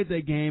wouldn't have played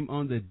that game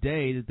on the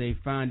day that they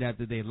found out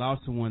that they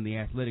lost someone in the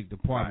athletic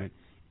department,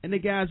 and the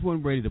guys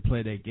weren't ready to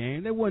play that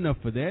game. They weren't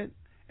up for that.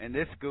 And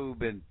this school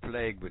been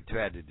plagued with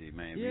tragedy,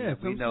 man. Yeah,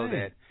 we know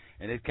that,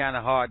 and it's kind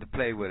of hard to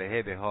play with a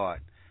heavy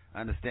heart.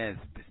 I understand,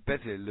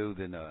 especially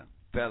losing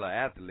fellow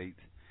athletes,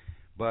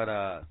 but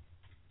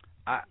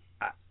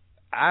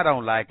I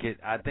don't like it.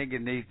 I think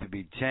it needs to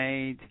be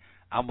changed.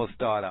 I'm gonna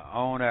start an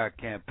on-air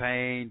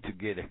campaign to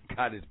get a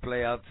college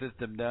playoff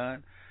system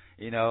done.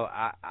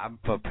 I'm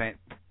for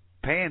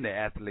paying the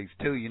athletes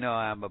too.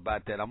 I'm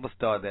about that. I'm gonna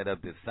start that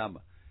up this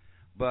summer.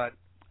 But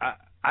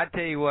I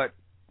tell you what,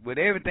 with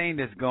everything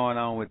that's going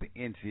on with the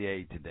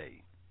NCAA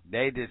today,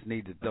 they just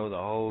need to throw the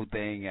whole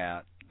thing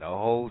out, the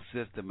whole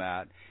system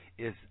out.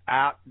 It's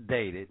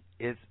outdated.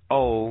 It's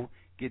old.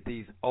 Get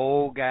these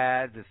old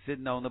guys that's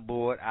sitting on the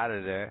board out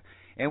of there,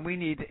 and we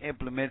need to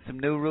implement some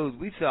new rules.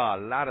 We saw a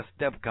lot of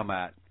stuff come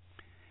out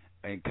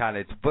in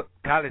college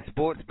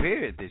sports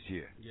period this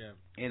year. Yeah.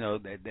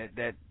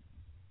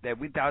 That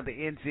we thought the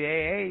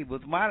NCAA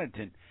was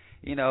monitoring.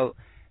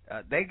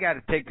 They got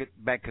to take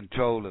back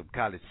control of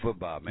college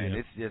football, man. Yeah.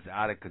 It's just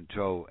out of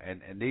control,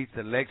 and these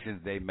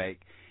selections they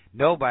make,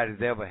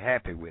 nobody's ever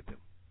happy with them.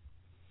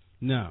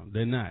 No,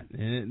 they're not,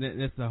 and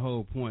that's the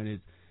whole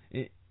point.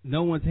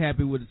 No one's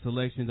happy with the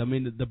selections. I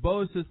mean, the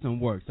bowl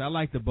system works. I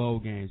like the bowl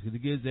games because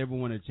it gives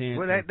everyone a chance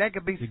that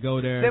could be to go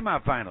there.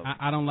 Semifinals.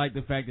 I don't like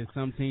the fact that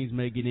some teams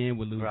may get in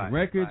with losing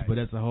records, but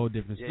that's a whole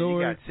different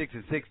story. You got 6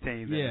 and 6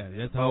 teams. Yeah,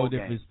 that's a whole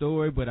different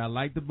story. But I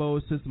like the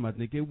bowl system. I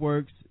think it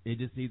works. It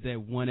just needs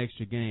that one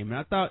extra game. And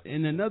I thought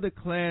in another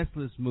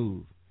classless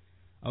move,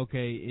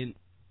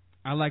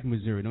 I like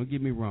Missouri. Don't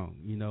get me wrong.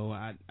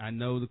 I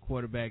know the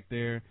quarterback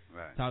there.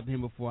 Right. Talked to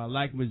him before. I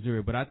like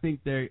Missouri, but I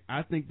think their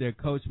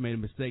coach made a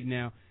mistake.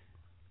 Now,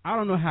 I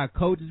don't know how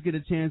coaches get a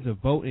chance to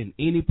vote in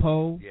any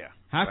poll. Yeah.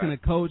 How can a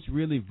coach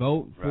really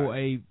vote for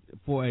a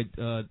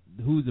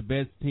who's the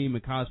best team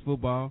in college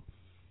football?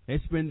 They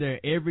spend there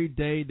every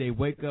day. They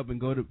wake up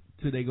and go to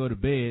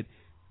bed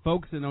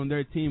focusing on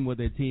their team, what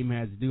their team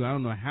has to do. I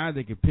don't know how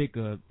they could pick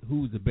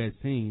who's the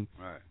best team.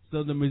 Right.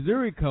 So the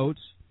Missouri coach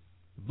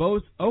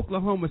votes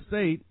Oklahoma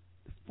State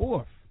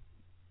fourth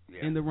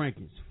in the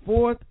rankings.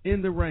 Fourth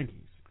in the rankings.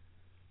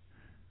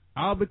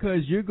 All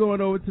because you're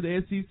going over to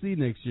the SEC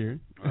next year.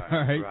 Right. All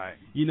right. Right.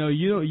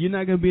 You're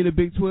not going to be in the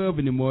Big 12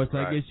 anymore, so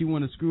Right. I guess you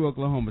want to screw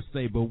Oklahoma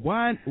State. But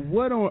why?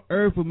 What on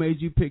earth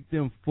made you pick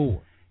them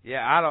fourth?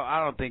 Yeah, I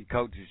don't think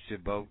coaches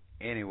should vote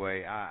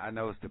anyway. I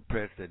know it's the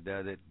press that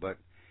does it, but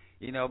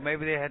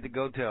maybe they had to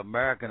go to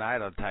American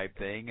Idol type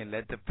thing and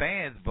let the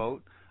fans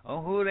vote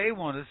on who they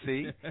want to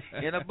see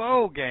in a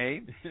bowl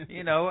game.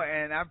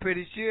 And I'm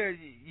pretty sure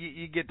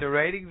you get the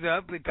ratings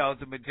up because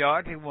the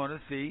majority want to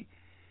see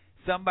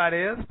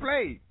somebody else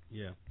play.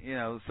 Yeah.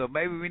 So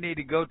maybe we need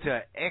to go to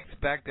an X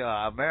Factor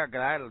or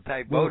American Idol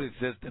type voting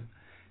system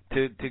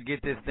to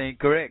get this thing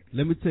correct.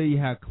 Let me tell you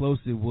how close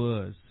it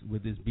was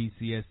with this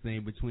BCS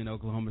thing between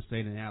Oklahoma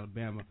State and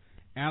Alabama.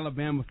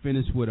 Alabama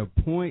finished with a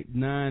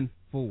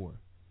 .94.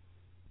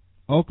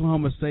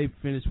 Oklahoma State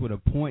finished with a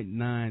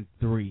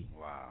 .93.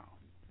 Wow.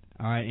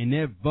 All right, and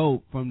that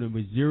vote from the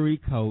Missouri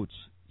coach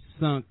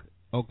sunk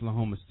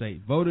Oklahoma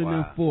State. Voting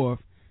them fourth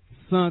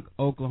sunk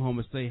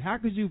Oklahoma State. How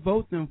could you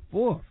vote them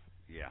fourth?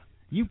 Yeah.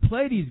 You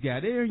play these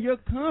guys. They're in your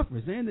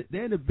conference.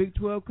 They're in the Big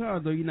 12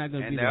 conference, though you're not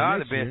going to be there And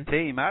next they are year. the best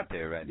team out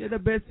there right now. They're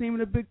the best team in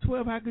the Big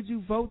 12. How could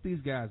you vote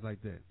these guys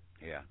like that?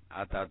 Yeah,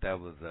 I thought that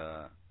was,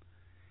 that's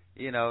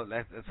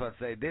what I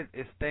say.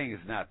 This thing is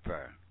not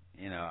fair,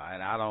 and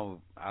I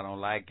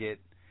don't like it.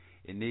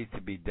 It needs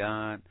to be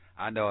done.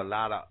 I know a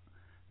lot of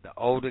the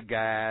older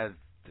guys,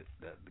 the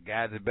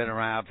guys that have been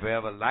around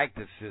forever, like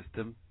the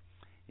system,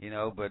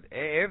 but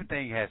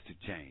everything has to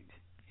change,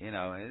 and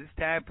it's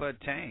time for a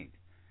change.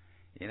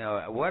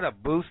 What a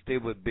boost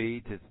it would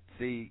be to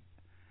see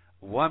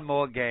one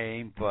more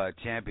game for a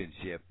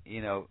championship.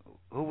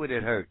 Who would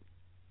it hurt?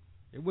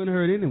 It wouldn't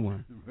hurt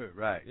anyone.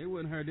 Right. It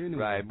wouldn't hurt anyone.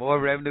 Right. More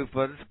revenue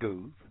for the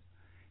schools.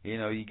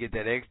 You get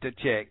that extra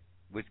check,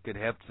 which could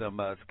help some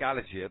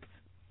scholarships,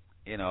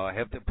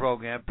 help the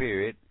program,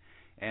 period.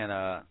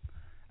 And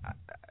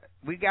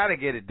we got to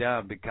get it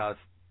done because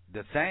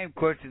the same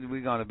question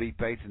we're going to be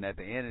facing at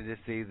the end of this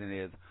season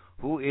is,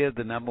 who is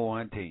the number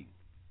one team?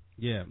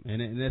 Yeah,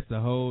 and that's the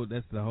whole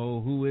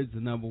who is the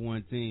number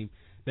one team.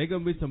 There are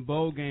going to be some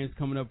bowl games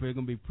coming up. They're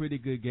going to be pretty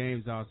good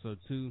games also,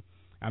 too.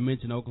 I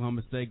mentioned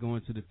Oklahoma State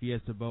going to the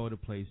Fiesta Bowl to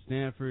play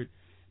Stanford.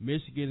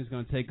 Michigan is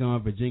going to take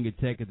on Virginia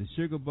Tech at the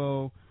Sugar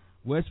Bowl.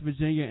 West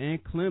Virginia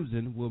and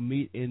Clemson will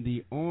meet in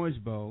the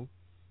Orange Bowl.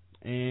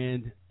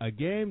 And a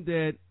game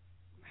that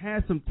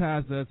has some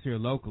ties to us here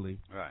locally.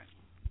 Right.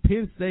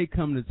 Penn State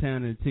coming to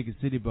town in the Ticket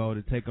City Bowl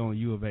to take on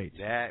U of H.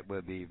 That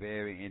would be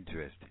very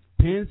interesting.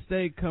 Penn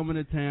State coming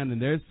to town,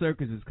 and their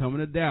circus is coming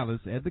to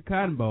Dallas at the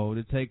Cotton Bowl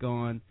to take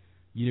on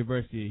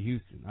University of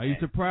Houston. Are you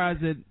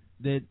surprised that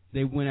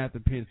they went after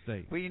Penn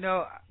State? Well,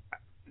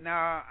 no,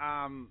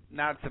 I'm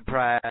not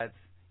surprised.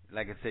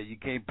 Like I said, you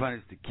can't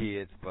punish the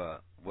kids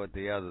for what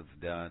the others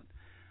done.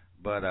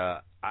 But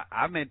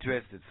I'm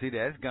interested to see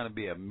that. It's going to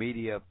be a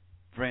media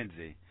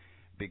frenzy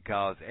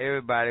because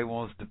everybody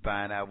wants to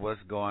find out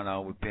what's going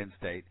on with Penn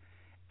State.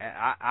 And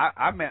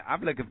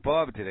I'm looking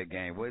forward to that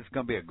game. Well, it's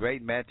going to be a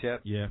great matchup.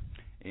 Yeah.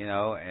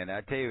 And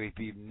I tell you, if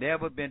you've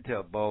never been to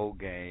a bowl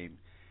game,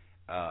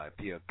 if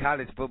you're a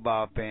college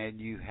football fan,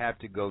 you have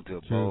to go to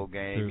a bowl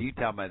game. True. You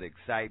talking about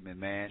excitement,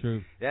 man.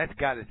 True. That's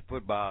college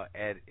football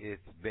at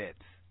its best.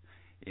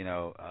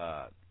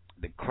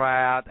 The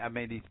crowd,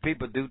 these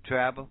people do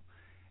travel.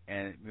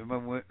 And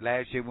remember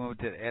last year we went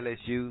to the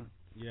LSU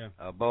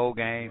bowl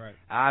game?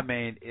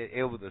 Right.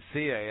 It was a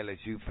sea of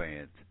LSU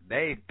fans.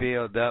 They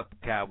filled up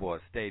Cowboy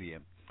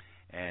Stadium.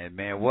 And,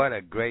 man, what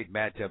a great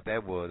matchup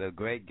that was. A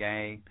great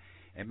game.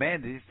 And,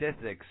 man, it's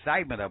just the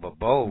excitement of a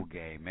bowl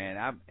game,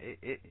 man.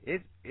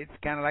 It's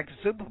kind of like the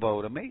Super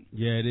Bowl to me.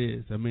 Yeah, it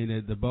is.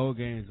 The bowl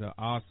games are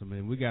awesome,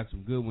 and we got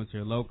some good ones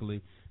here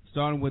locally.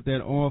 Starting with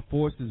that Armed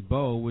Forces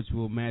Bowl, which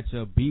will match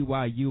up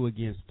BYU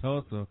against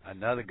Tulsa.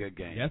 Another good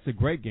game. That's a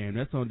great game.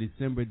 That's on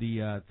December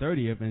the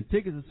 30th, and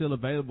tickets are still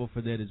available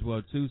for that as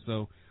well, too.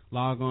 So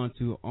log on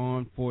to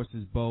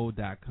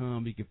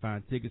armedforcesbowl.com. You can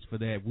find tickets for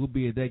that. We'll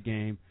be at that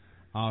game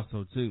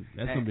also, too.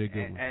 That's going to be a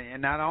good one.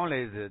 And not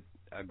only is it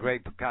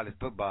great for college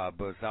football,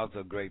 but it's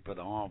also great for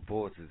the armed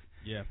forces.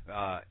 Yeah.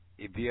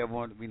 If you ever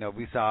want, we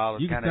saw all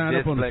the kind of display. You can sign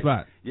up on the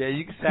spot. Yeah,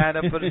 you can sign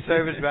up for the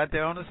service right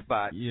there on the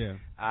spot. Yeah.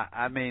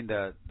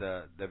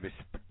 The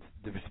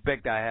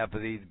respect I have for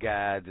these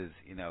guys is,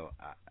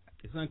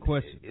 it's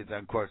unquestionable. It's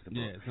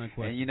unquestionable. Yeah, it's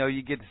unquestionable. And,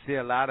 you get to see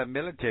a lot of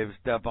military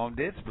stuff on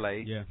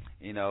display, yeah.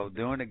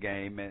 During the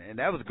game, and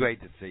that was great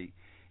to see.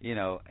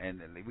 And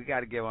we got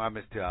to give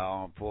homage to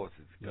our armed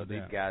forces because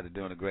these guys are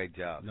doing a great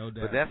job. No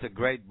doubt. But that's a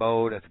great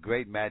bowl. That's a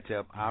great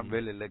matchup. Mm-hmm. I'm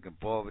really looking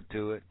forward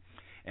to it.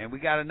 And we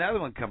got another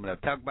one coming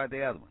up. Talk about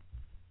the other one.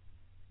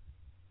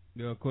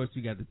 Of course,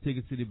 you got the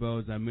Ticket City Bowl,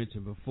 as I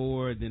mentioned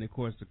before. Then, of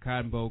course, the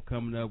Cotton Bowl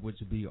coming up,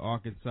 which will be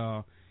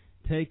Arkansas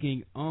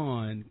taking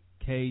on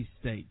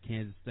K-State,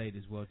 Kansas State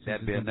as well.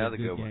 That'd be another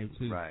good game one.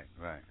 too. Right.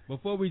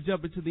 Before we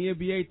jump into the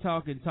NBA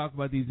talk and talk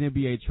about these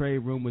NBA trade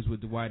rumors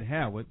with Dwight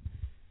Howard,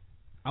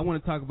 I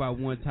want to talk about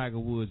one Tiger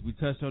Woods. We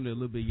touched on it a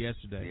little bit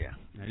yesterday.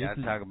 Yeah, got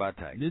to talk about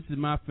Tiger. This is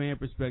my fan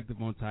perspective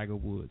on Tiger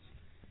Woods.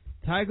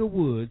 Tiger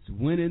Woods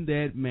winning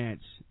that match,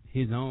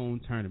 his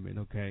own tournament,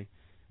 okay?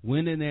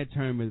 Winning that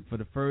tournament for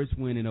the first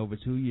win in over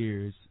 2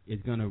 years is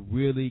going to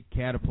really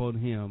catapult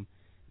him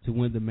to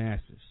win the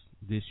Masters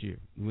this year.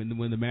 When the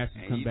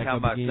Masters come back up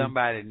again. You talking about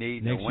somebody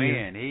needing a win.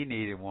 Year. He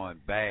needed one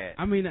bad.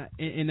 I mean,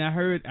 and I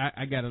heard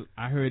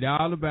I heard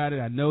all about it.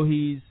 I know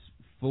he's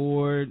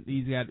forward.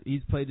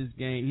 He's played this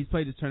game. He's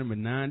played this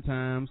tournament 9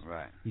 times.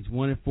 Right. He's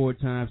won it 4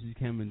 times. He's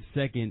come in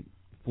second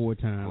 4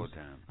 times. 4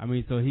 times. I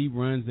mean, so he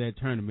runs that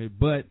tournament.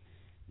 But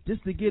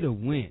just to get a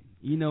win,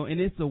 and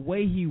it's the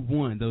way he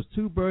won. Those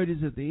 2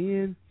 birdies at the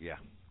end. Yeah.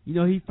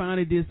 He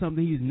finally did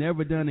something he's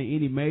never done in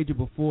any major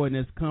before, and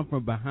that's come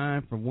from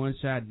behind from 1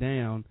 shot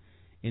down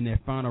in that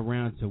final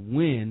round to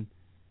win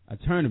a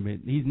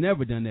tournament. He's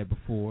never done that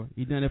before.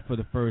 He done it for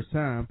the first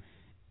time.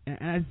 And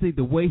I think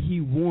the way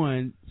he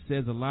won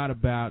says a lot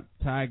about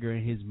Tiger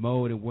and his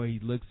mode and where he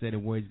looks at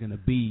and where he's going to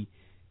be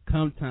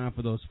come time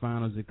for those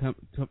finals and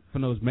for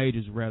those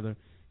majors, rather,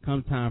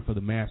 come time for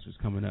the Masters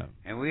coming up.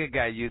 And we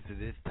got used to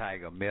this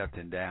Tiger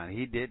melting down.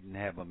 He didn't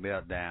have a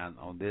meltdown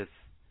on this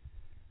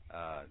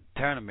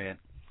tournament.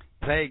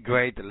 Played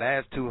great. The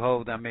last 2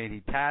 holes, I mean,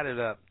 he tied it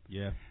up.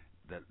 Yeah.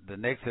 The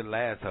next to the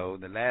last hole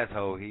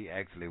he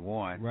actually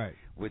won, right,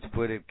 which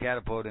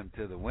catapulted him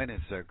to the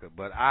winning circuit.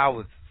 But I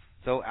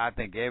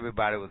think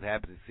everybody was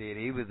happy to see it.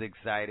 He was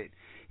excited.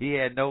 He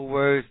had no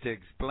words to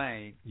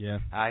explain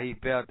how he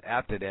felt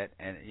after that,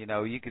 and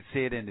you could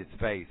see it in his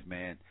face,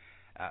 man.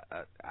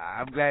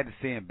 I'm glad to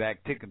see him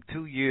back. Took him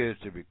 2 years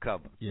to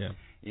recover. Yeah.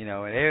 And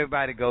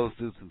everybody goes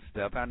through some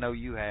stuff. I know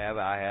you have.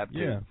 I have too.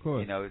 Yeah, of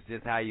course. It's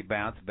just how you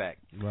bounce back.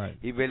 Right.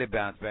 He really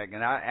bounced back,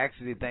 and I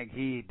actually think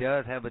he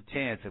does have a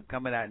chance of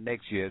coming out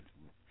next year,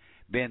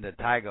 being the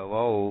Tiger of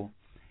old.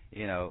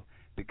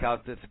 Because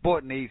the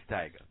sport needs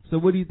Tiger. So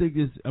what do you think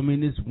this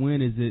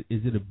win, is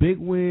it a big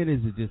win?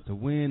 Is it just a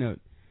win? Or,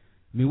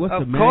 what's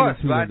the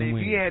magnitude of the win?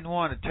 If he hadn't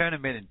won a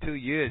tournament in 2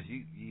 years,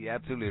 you're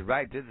absolutely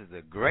right. This is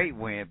a great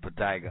win for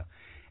Tiger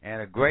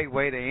and a great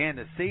way to end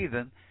the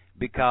season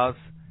because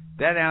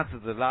that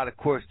answers a lot of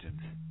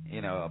questions,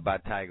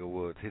 about Tiger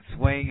Woods. His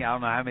swing, I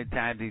don't know how many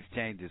times he's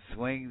changed his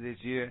swing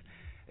this year.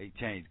 He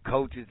changed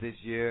coaches this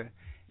year.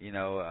 His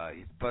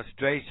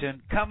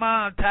frustration. Come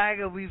on,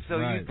 Tiger. We're so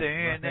used to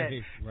hearing that.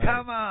 Right.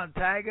 Come on,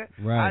 Tiger.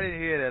 Right. I didn't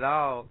hear it at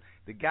all.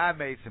 The guy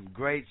made some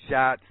great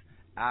shots.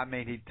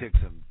 He took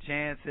some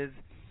chances,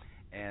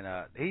 and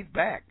he's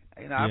back.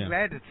 I'm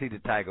glad to see the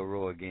Tiger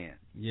roar again.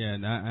 Yeah,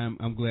 and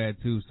I'm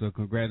glad, too. So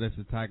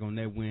congratulations to Tiger on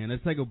that win.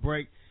 Let's take a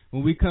break.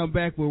 When we come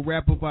back, we'll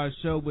wrap up our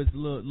show with a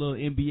little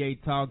NBA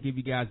talk, give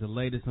you guys the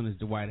latest on this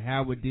Dwight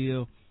Howard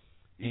deal.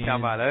 You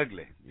talking about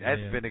ugly.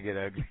 That's finna get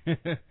ugly.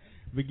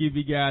 We give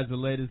you guys the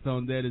latest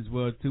on that as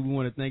well, too. We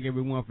want to thank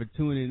everyone for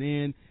tuning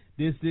in.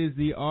 This is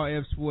the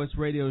RF Sports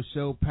Radio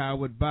Show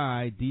powered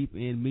by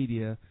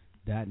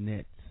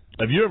deependmedia.net.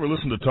 Have you ever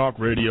listened to talk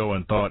radio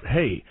and thought,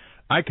 hey,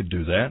 I could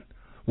do that?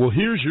 Well,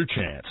 here's your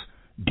chance.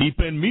 Deep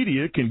End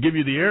Media can give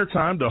you the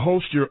airtime to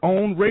host your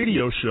own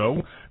radio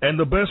show, and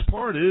the best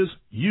part is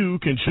you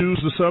can choose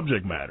the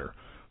subject matter.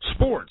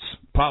 Sports,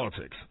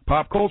 politics,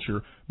 pop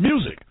culture,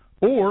 music,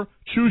 or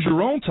choose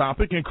your own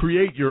topic and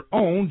create your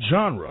own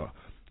genre.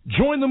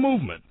 Join the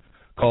movement.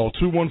 Call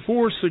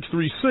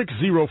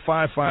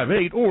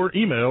 214-636-0558 or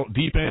email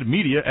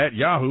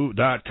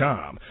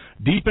deependmedia@yahoo.com.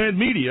 Deep End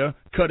Media,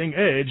 cutting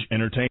edge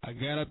entertainment. I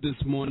got up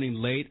this morning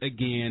late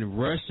again,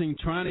 rushing,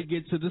 trying to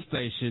get to the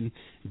station.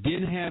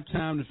 Didn't have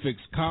time to fix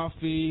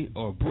coffee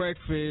or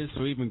breakfast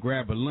or even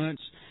grab a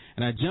lunch.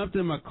 And I jumped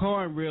in my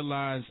car and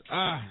realized,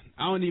 I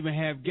don't even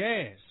have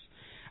gas.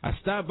 I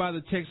stopped by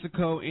the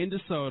Texaco in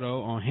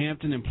DeSoto on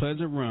Hampton and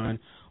Pleasant Run,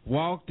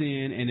 walked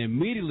in, and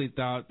immediately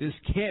thought, this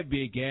can't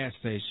be a gas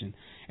station.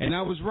 And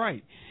I was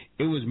right.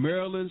 It was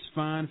Maryland's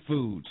Fine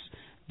Foods.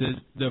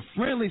 The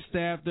friendly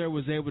staff there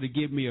was able to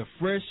give me a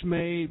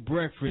fresh-made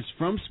breakfast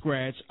from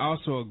scratch,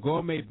 also a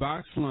gourmet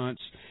box lunch,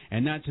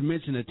 and not to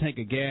mention a tank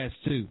of gas,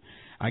 too.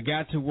 I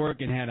got to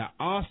work and had an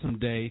awesome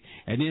day,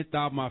 and then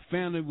thought my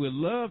family would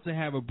love to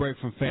have a break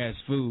from fast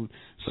food.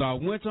 So I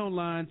went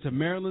online to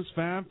Maryland's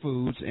Fine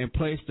Foods and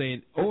placed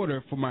an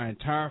order for my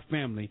entire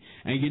family.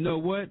 And you know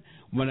what?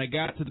 When I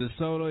got to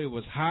DeSoto, it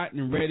was hot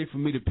and ready for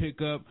me to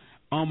pick up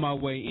on my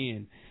way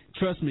in.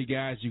 Trust me,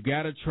 guys, you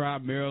got to try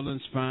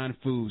Maryland's Fine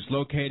Foods,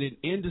 located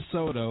in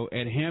DeSoto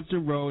at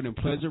Hampton Road and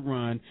Pleasant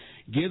Run.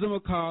 Give them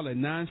a call at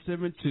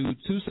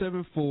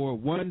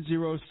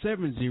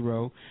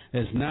 972-274-1070.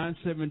 That's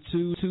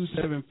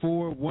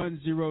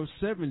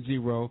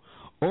 972-274-1070.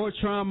 Or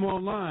try them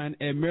online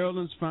at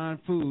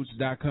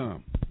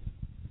marylandsfinefoods.com.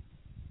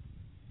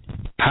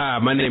 Hi,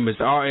 my name is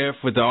RF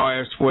with the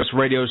RF Sports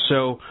Radio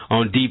Show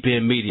on Deep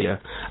End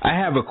Media. I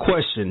have a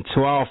question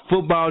to all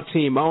football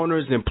team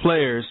owners and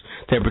players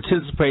that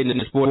participate in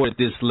the sport at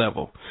this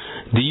level.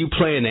 Do you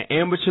play in an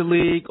amateur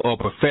league or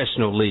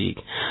professional league?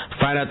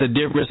 Find out the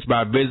difference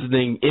by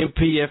visiting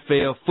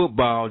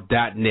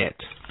mpflfootball.net.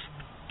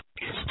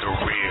 It's the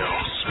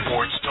real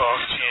Sports Talk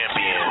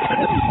Champion,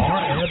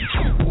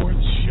 RF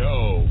Sports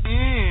Show.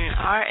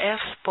 RF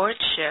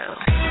Sports Show.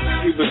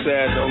 People say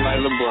I don't like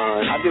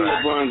LeBron. I think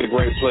LeBron's a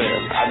great player.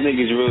 I think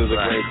he's really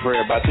a great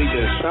player, but I think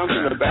there's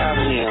something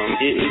about him.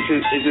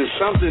 It's just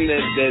something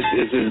that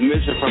is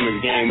missing from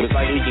his game. It's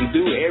like he can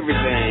do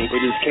everything,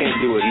 but just can't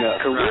do enough.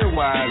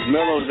 Career-wise,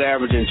 Melo's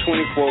averaging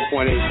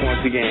 24.8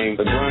 points a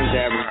game. LeBron's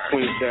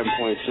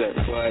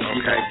averaging 27.7.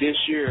 But this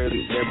year,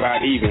 they're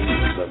about even.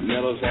 But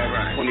Melo's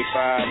averaging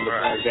 25,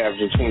 LeBron's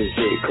averaging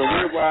 26.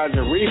 Career-wise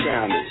and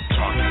rebounding.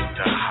 Talking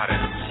the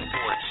hottest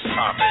sports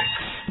topics.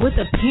 With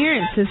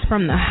appearances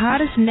from the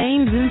hottest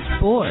names in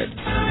sports.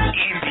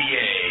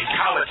 NBA,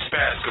 college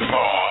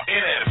basketball,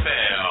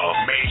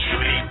 NFL, Major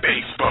League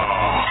Baseball.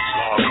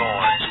 Log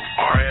on to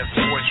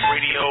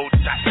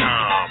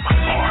rfsportsradio.com.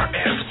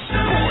 RF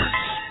Sports,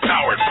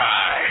 powered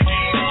by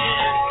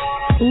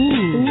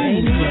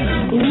Radio.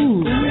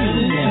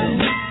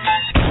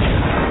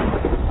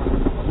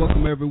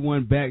 Welcome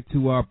everyone back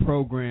to our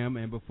program,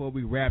 and before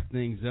we wrap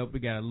things up, we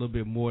got a little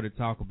bit more to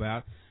talk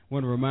about. I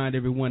want to remind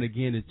everyone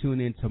again to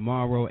tune in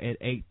tomorrow at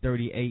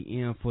 8:30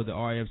 a.m. for the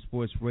RF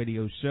Sports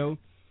Radio Show.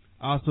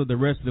 Also the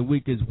rest of the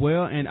week as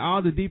well, and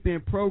all the Deep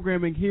End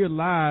programming here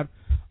live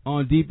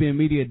on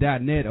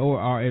deependmedia.net or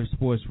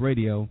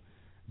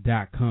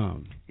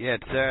rfsportsradio.com. Yeah,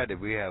 Saturday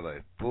we have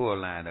a full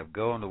lineup.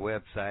 Go on the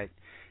website,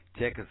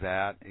 check us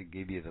out. It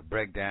gives you the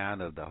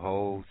breakdown of the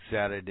whole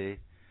Saturday.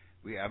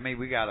 We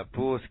got a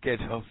full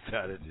schedule on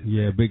Saturdays.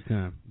 Yeah, big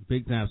time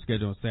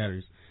schedule on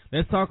Saturdays.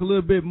 Let's talk a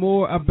little bit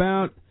more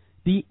about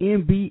the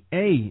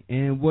NBA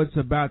and what's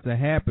about to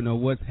happen, or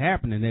what's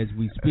happening as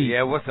we speak.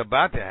 Yeah, what's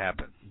about to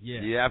happen.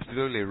 Yeah. You're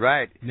absolutely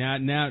right. Now,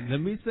 let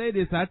me say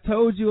this. I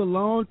told you a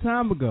long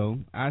time ago,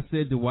 I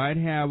said Dwight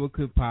Howard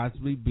could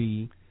possibly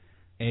be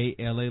a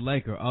L.A.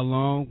 Laker,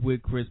 along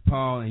with Chris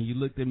Paul, and you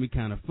looked at me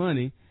kind of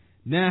funny.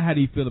 Now, how do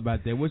you feel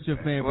about that? What's your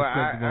fan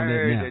perspective on that now? I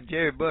heard that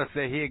Jerry Buss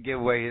said he'd give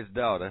away his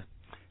daughter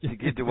to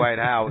get Dwight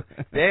Howard.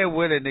 They're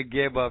willing to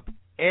give up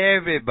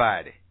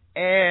everybody.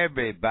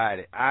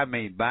 Everybody. I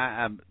mean,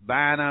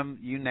 Bynum,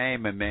 you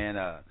name it, man.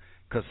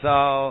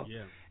 Casal,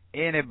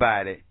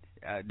 anybody.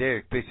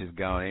 Derek Fisher's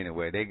gone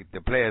anyway.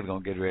 The players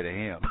gonna get rid of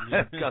him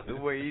because the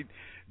way he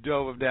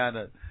drove him down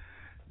to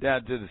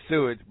the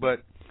sewage.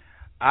 But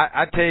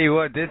I tell you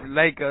what, this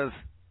Lakers,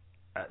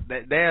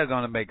 they're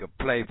gonna make a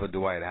play for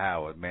Dwight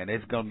Howard, man.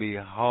 It's gonna be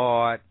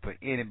hard for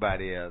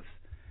anybody else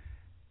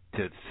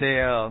to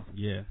sell.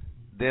 Yeah.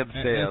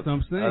 Themselves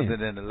other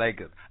than the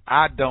Lakers.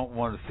 I don't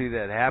want to see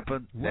that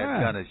happen. Why?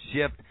 That's going to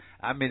shift.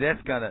 I mean,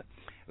 that's going to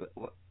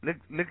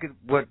look at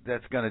what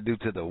that's going to do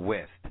to the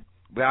West.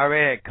 We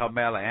already had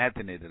Carmelo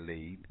Anthony to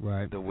lead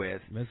the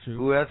West. That's true.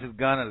 Who else is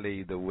going to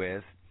lead the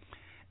West?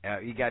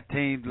 You got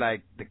teams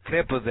like the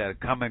Clippers that are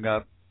coming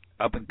up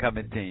and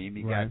coming team.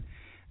 You got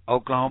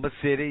Oklahoma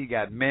City, you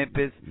got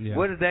Memphis. Yeah.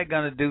 What is that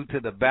going to do to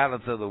the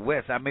balance of the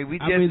West? I mean,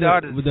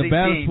 started to see the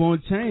balance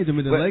won't change. I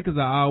mean, the Lakers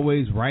are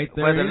always right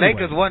there. Well, the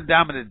Lakers weren't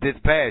dominant this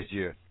past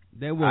year.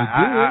 They were good.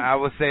 I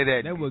would say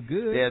that they were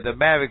good. Yeah, the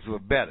Mavericks were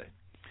better.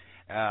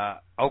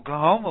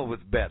 Oklahoma was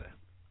better.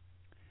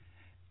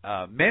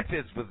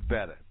 Memphis was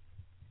better.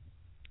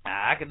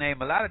 I can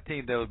name a lot of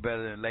teams that was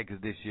better than the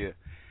Lakers this year.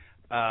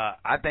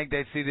 I think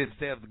they see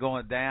themselves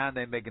going down.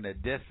 They're making a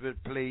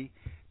desperate plea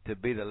to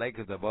be the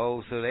Lakers of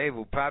old, so they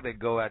will probably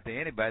go after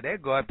anybody.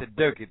 They'd go after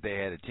Dirk if they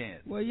had a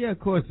chance. Well, yeah, of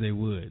course they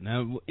would.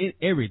 Now,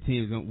 every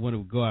team is going to want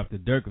to go after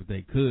Dirk if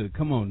they could.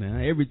 Come on now,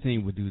 every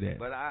team would do that.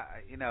 But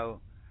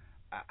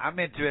I'm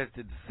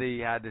interested to see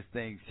how this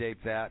thing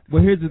shapes out.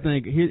 Well, here's the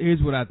thing. Here's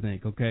what I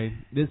think. Okay,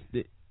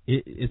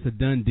 it's a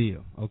done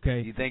deal. Okay,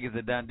 you think it's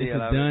a done deal?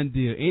 It's a done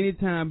deal.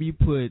 Anytime you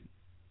put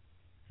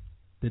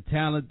the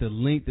talent, the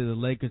length that the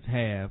Lakers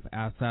have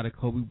outside of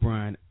Kobe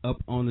Bryant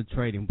up on the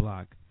trading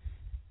block,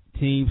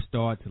 teams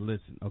start to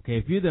listen. Okay,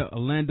 if you're the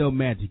Orlando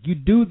Magic, you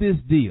do this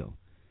deal.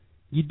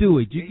 You do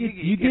it.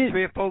 You get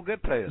 3 or 4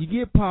 good players. You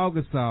get Paul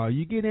Gasol.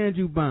 You get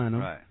Andrew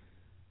Bynum. Right.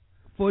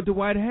 For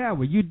Dwight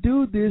Howard, you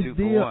do this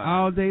deal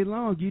all day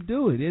long. You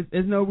do it.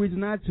 There's no reason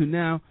not to.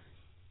 Now,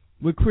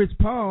 with Chris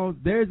Paul,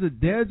 there's a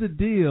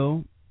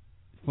deal,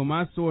 for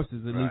my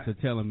sources at least are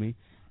telling me,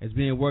 it's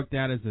being worked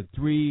out as a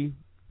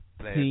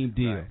 3-team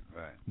deal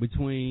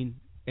between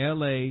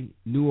L.A.,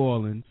 New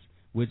Orleans,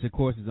 which of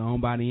course is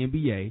owned by the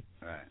NBA,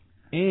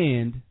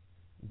 and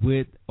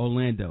with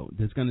Orlando.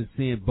 That's going to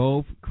send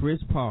both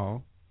Chris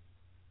Paul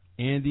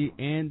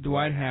and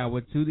Dwight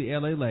Howard to the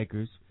L.A.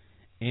 Lakers.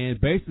 And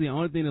basically, the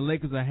only thing the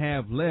Lakers will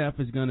have left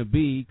is going to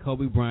be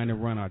Kobe Bryant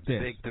and Ron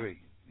Artest. Big three.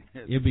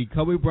 It'll be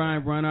Kobe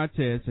Bryant, Ron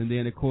Artest, and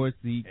then, of course,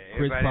 the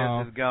Chris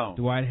Paul,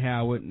 Dwight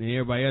Howard, and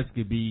everybody else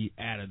could be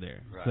out of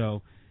there. Right.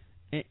 So,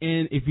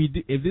 and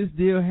if this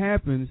deal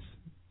happens,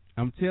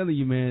 I'm telling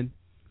you, man,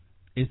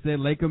 It's that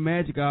Laker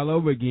magic all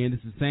over again.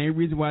 It's the same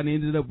reason why they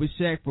ended up with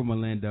Shaq from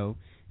Orlando.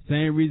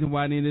 Same reason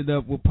why they ended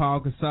up with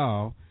Paul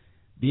Gasol.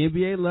 The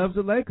NBA loves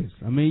the Lakers.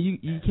 I mean,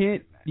 you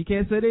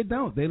can't say they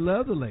don't. They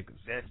love the Lakers.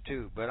 That's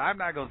true, but I'm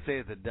not gonna say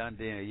it's a done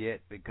deal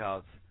yet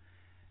because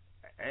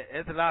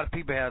there's a lot of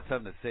people have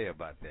something to say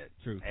about that.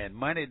 True. And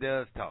money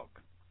does talk.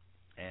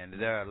 And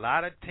there are a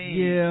lot of teams.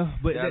 Yeah,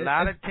 but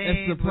that's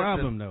the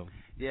problem, though.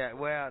 Yeah,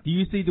 well. Do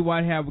you see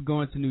Dwight Howard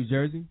going to New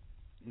Jersey?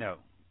 No.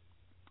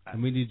 I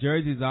mean, New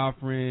Jersey's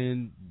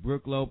offering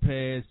Brooke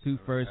Lopez 2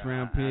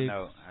 first-round picks.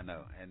 I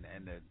know.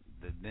 And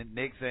the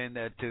Knicks are in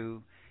there,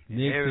 too.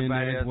 Knicks everybody in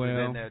there else as well.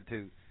 is in there,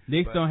 too.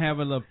 Knicks don't have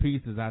enough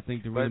pieces, I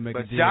think, to really make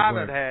a deal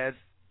Charlotte work. has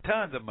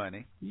tons of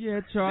money.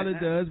 Yeah, Charlotte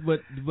does, but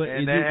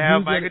and they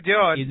have Michael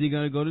Jordan. Is he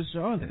going to go to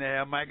Charlotte? And they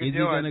have Michael Jordan. Is he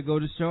going to go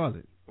to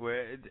Charlotte? Well,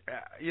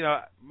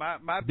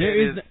 my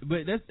there is, but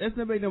let's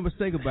not make no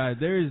mistake about it.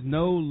 There is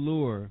no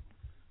lure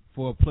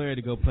for a player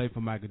to go play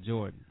for Michael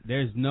Jordan.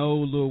 There's no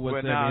lure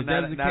whatsoever. Well, if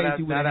that's the case,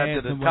 you would have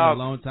had somebody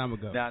a long time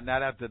ago. Now,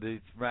 not after the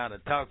round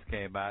of talks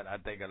came out. I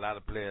think a lot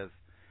of players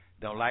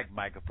don't like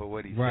Michael for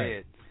what he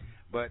said.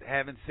 But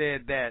having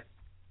said that,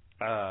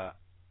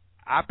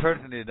 I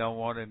personally don't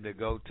want him to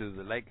go to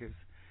the Lakers.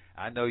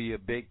 I know you're a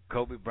big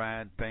Kobe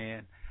Bryant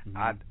fan.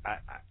 Mm-hmm.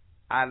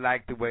 I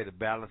like the way the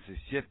balance is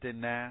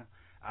shifting now.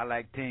 I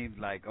like teams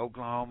like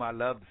Oklahoma. I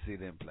love to see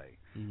them play.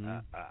 Mm-hmm.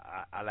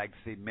 I like to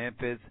see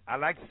Memphis. I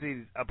like to see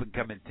these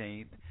up-and-coming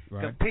teams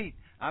compete.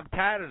 I'm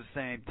tired of the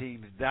same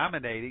teams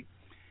dominating.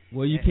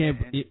 Well, you can't.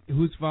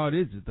 Whose fault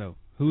is it though?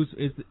 Whose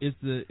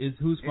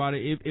fault?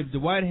 If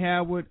Dwight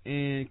Howard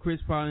and Chris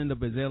Paul end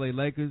up as LA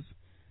Lakers,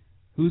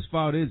 whose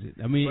fault is it?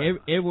 I mean,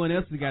 everyone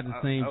else has got the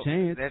same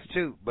chance. That's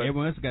true. But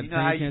everyone else got the same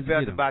chance. You know how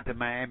you felt about the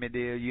Miami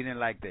deal? You didn't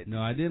like that. No,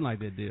 I didn't like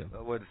that deal.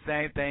 Well, the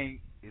same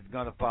thing is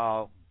going to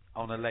fall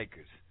on the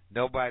Lakers.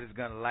 Nobody's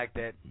going to like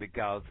that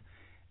because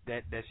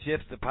that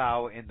shifts the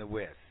power in the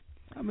West.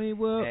 I mean,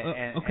 well,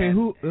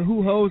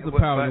 who holds the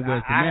power in the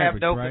West? The I Mavericks,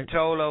 have no right?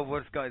 control over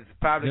what's going. It's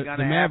probably going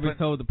to happen. The Mavericks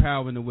hold the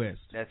power in the West.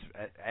 That's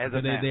as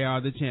of now. They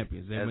are the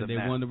champions. They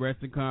won the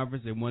Western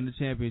Conference. They won the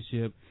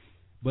championship.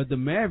 But the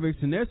Mavericks,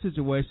 in their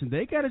situation,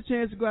 they got a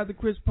chance to go after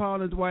Chris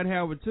Paul and Dwight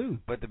Howard too.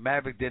 But the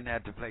Mavericks didn't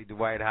have to play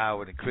Dwight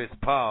Howard and Chris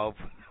Paul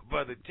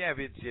for the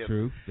championship.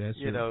 True, that's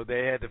true. You know,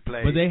 they had to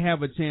play. But they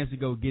have a chance to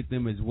go get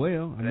them as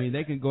well. I mean,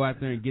 they can go out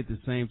there and get the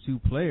same two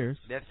players.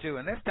 That's true.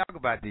 And let's talk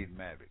about these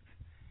Mavericks.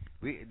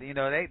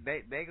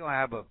 They gonna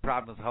have a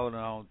problems holding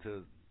on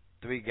to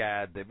 3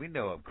 guys that we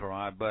know of.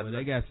 Caron Butler. Well,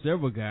 they got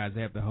several guys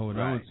they have to hold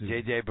on to.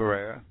 J.J.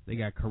 Barea. They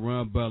got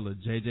Caron Butler,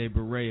 J.J.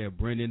 Barea,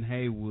 Brendan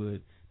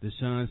Haywood,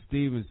 Deshaun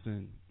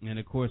Stevenson, and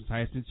of course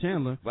Tyson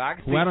Chandler. Well, I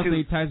don't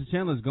think Tyson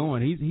Chandler's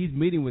going. He's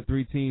meeting with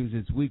 3 teams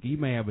this week. He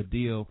may have a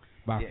deal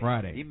by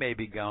Friday. He may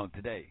be gone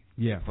today.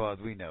 Yeah, as far as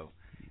we know,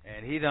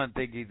 and he doesn't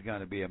think he's going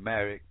to be a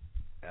Maverick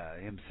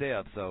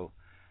himself. So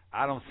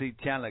I don't see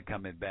Chandler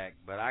coming back,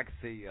 but I can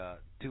see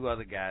 2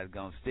 other guys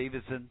going.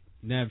 Stevenson.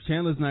 Now, if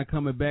Chandler's not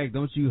coming back,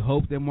 don't you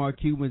hope that Mark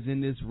Cuban's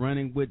in this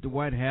running with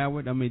Dwight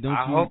Howard? I mean,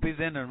 I hope he's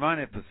in the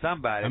running for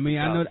somebody. I mean,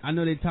 I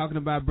know they're talking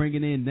about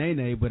bringing in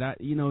Nene, but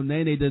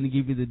Nene doesn't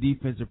give you the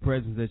defensive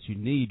presence that you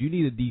need. You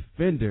need a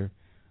defender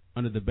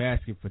under the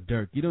basket for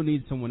Dirk. You don't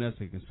need someone else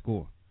that can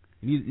score.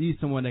 You need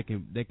someone that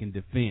can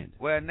defend.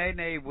 Well,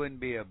 Nene wouldn't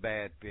be a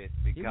bad fit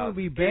because he wouldn't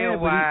be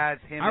bad.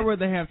 I'd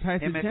rather have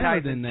Tyson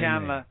Chandler than Nene.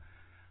 Chandler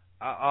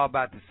are all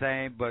about the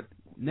same, but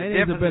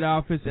Nene's a better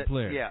offensive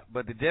player. Yeah,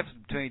 but the difference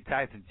between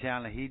Tyson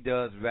Chandler, he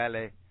does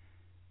rally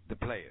the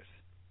players.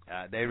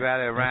 They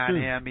rally around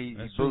him. He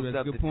boosts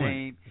up the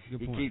team.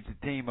 He keeps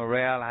the team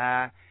morale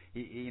high.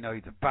 He's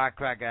a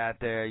firecracker out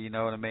there. You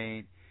know what I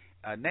mean?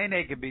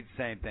 Nene can be the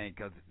same thing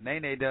because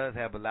Nene does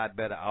have a lot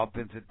better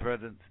offensive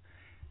presence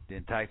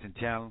than Tyson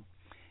Chandler.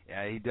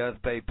 He does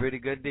play pretty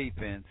good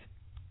defense,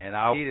 and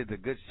all he is a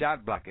good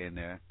shot blocker in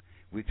there.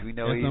 Which we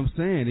know that's what I'm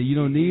saying. You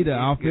don't need an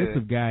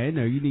offensive guy in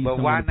there. You need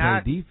someone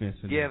to play defense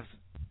in there.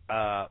 But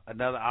why not give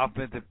another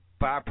offensive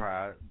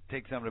firepower,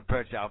 take some of the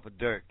pressure off of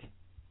Dirk?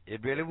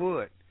 It really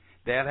would.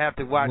 They'll have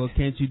to watch. Well,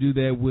 can't you do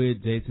that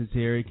with Jason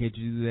Terry? Can't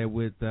you do that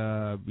with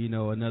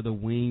another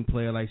wing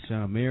player like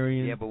Sean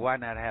Marion? Yeah, but why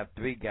not have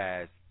 3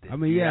 guys? I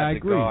mean, I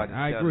agree.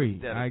 I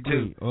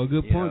agree. Or a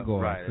good point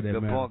guard for that matter.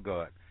 Good point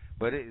guard.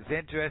 But it's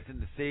interesting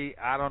to see.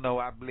 I don't know.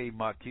 I believe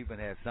Mark Cuban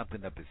has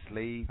something up his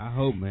sleeve. I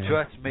hope, man.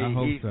 Trust me,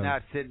 he's so.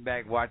 Not sitting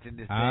back watching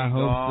this thing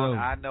go on. So.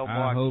 I know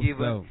Mark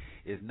Cuban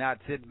is not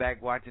sitting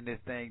back watching this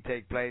thing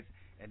take place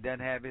and doesn't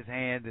have his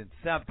hands in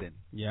something.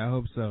 Yeah, I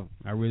hope so.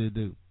 I really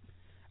do.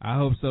 I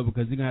hope so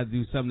because he's going to have to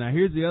do something. Now,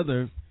 here's the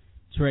other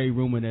trade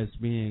rumor that's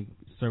being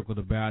circled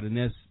about, and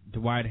that's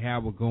Dwight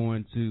Howard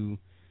going to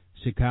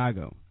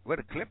Chicago. Well,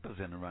 the Clippers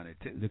in the running,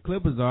 too. The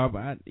Clippers are,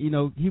 but, he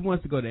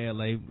wants to go to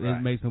L.A. Right.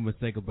 Make no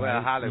mistake about it.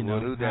 Well,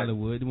 Hollywood.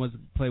 Hollywood. He wants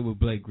to play with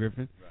Blake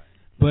Griffin. Right.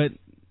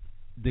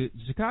 But the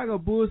Chicago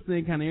Bulls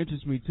thing kind of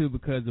interests me, too,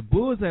 because the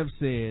Bulls have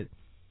said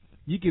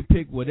you can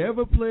pick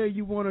whatever player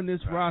you want on this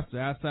roster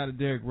outside of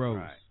Derrick Rose.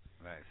 Right.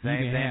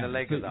 Same thing the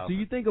Lakers so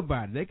you think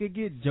about it. They could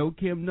get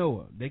Joakim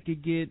Noah. They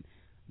could get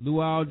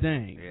Luol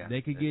Deng. Yeah,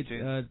 They could get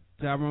true.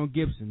 Tyrone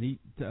Gibson.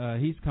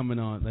 He's coming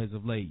on as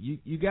of late.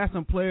 You got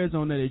some players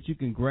on there that you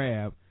can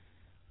grab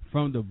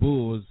from the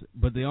Bulls,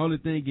 but the only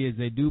thing is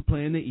they do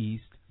play in the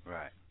East.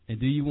 Right. And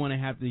do you want to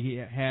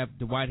have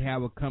Dwight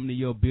Howard come to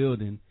your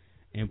building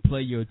and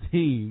play your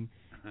team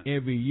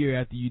every year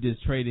after you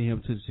just traded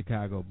him to the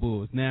Chicago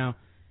Bulls? Now,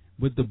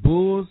 with the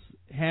Bulls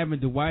having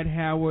Dwight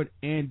Howard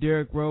and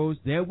Derrick Rose,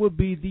 that would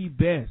be the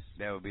best.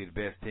 That would be the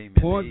best team.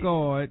 Point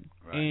guard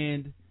right.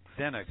 and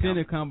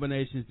center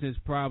combination since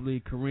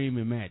probably Kareem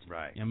and Magic.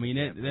 Right. I mean,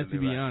 that's to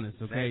be honest.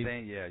 Okay. Same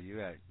thing. Yeah, you're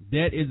right.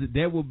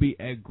 That would be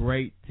a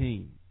great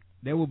team.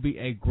 That would be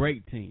a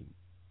great team.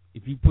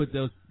 If you put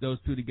those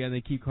two together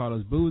and keep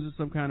Carlos Boozer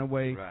some kind of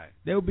way, right.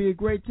 that would be a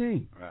great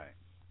team. Right.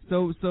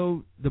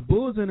 So the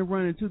Bulls are in the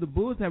running too. The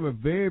Bulls have a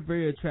very,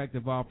 very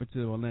attractive offer to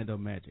the Orlando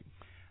Magic.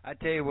 I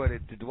tell you what,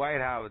 if the Dwight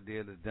Howard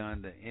deal is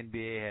done, the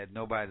NBA had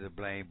nobody to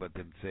blame but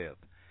themselves.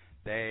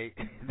 The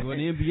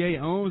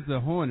NBA owns the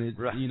Hornets.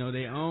 Right. You know,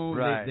 they own.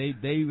 Right.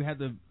 They have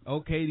to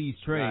okay these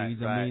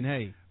trades. Right. I mean,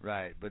 hey.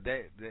 Right, but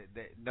they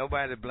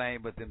nobody to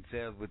blame but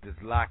themselves with this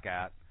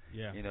lockout.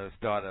 Yeah. You know,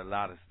 started a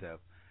lot of stuff.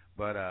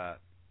 But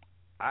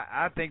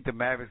I think the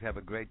Mavericks have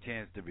a great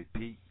chance to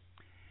repeat.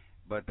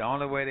 But the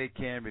only way they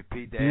can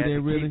repeat, they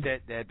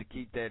have to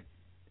keep that.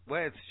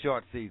 Well, it's a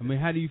short season. I mean,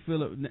 how do you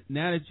feel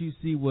now that you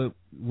see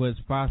what's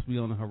possibly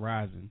on the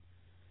horizon?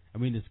 I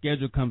mean, the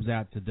schedule comes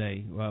out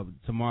today. Well,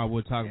 tomorrow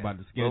we'll talk about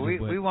the schedule.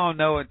 Well, we won't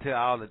know until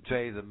all the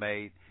trades are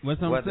made.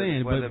 What's I'm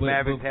saying? Whether the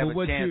Mavericks have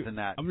a chance or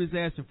not. I'm just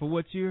asking for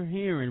what you're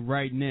hearing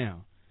right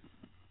now.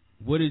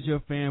 What is your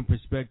fan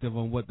perspective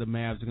on what the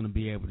Mavs are going to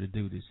be able to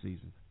do this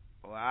season?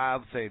 Well,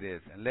 I'll say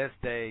this: unless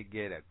they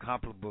get a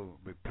comparable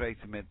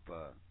replacement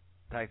for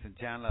Tyson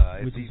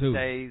Chandler, if he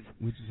stays,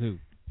 which is who?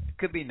 It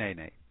could be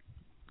Nene.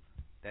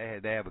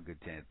 They have a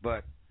good chance,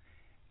 but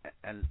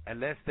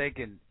unless they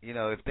can, you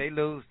know, if they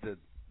lose to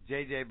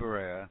J.J.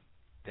 Barrera,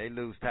 they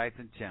lose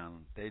Tyson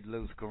Chandler, they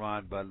lose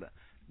Caron Butler,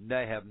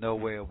 they have no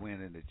way of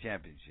winning the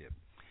championship.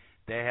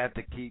 They have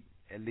to keep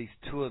at least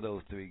two of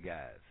those three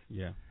guys.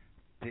 Yeah.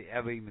 To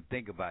ever even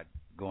think about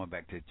going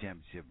back to a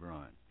championship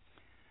run.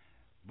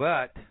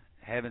 But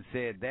having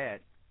said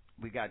that,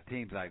 we got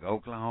teams like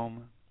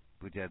Oklahoma,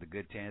 which has a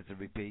good chance of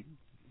repeating.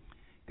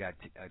 Got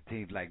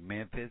teams like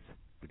Memphis,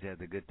 which has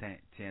a good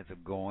chance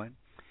of going.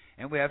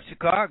 And we have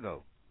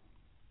Chicago.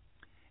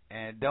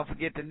 And don't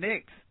forget the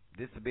Knicks.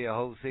 This will be a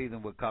whole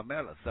season with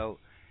Carmelo. So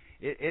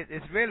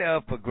it's really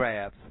up for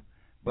grabs.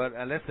 But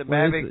unless the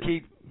Mavericks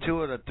keep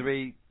two of the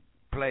three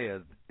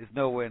players, there's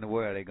nowhere in the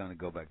world they're going to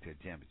go back to a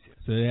championship.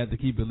 So they have to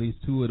keep at least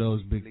two of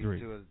those big three.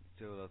 Two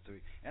of those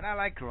three. And I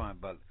like Caron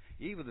Butler.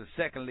 He was the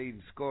second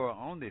leading scorer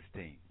on this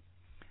team.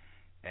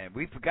 And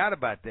we forgot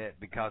about that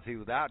because he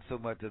was out so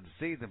much of the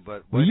season.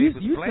 But when he was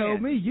you playing,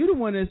 told me, you the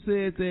one that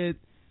said that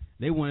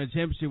they won a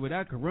championship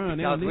without Caron.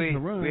 They don't need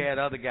Caron. We had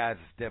other guys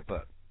to step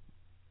up.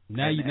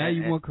 Now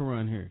you want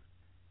Caron here.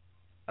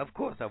 Of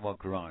course I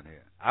want Caron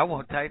here. I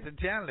want Tyson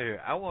Chandler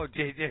here. I want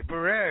J.J.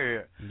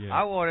 Barrera here. Yeah.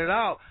 I want it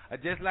all.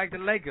 Just like the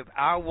Lakers.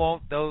 I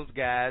want those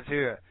guys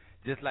here,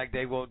 just like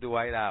they want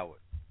Dwight Howard.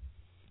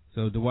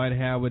 So Dwight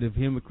Howard, if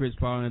him and Chris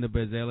Paul end up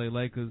as L.A.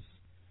 Lakers,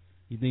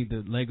 you think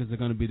the Lakers are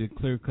going to be the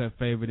clear-cut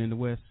favorite in the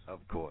West? Of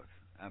course.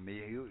 I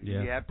mean, you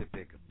have to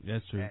pick them.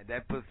 That's true. And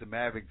that puts the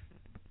Mavericks,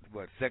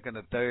 second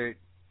or third?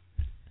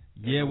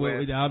 Yeah,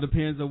 well, it all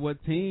depends on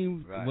what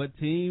team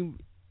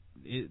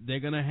they're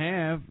going to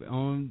have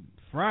on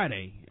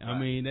Friday. Right. I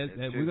mean,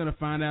 we're going to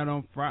find out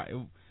on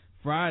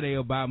Friday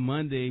about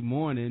Monday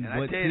morning and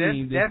what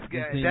team that's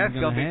going to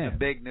be some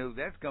big news.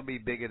 That's going to be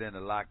bigger than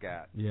the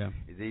lockout. Yeah.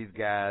 These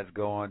guys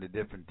going to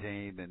different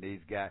teams and these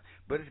guys.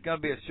 But it's going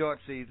to be a short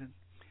season.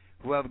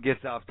 Whoever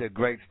gets off to a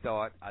great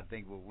start, I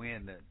think, will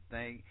win the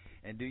thing.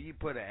 And do you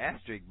put an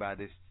asterisk by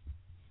this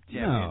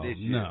champion this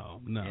year?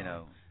 No. You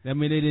know? I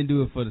mean, they didn't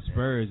do it for the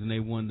Spurs, and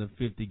they won the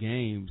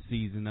 50-game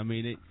season. I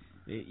mean,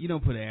 you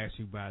don't put an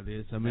asterisk by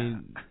this. I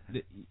mean,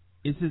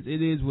 it's just,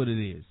 it is what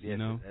it is, yes, you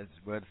know?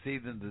 The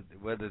season,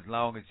 whether it's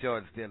long or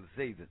short, it's still a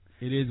season.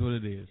 It is what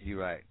it is. You're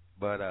right.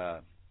 But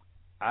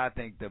I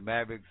think the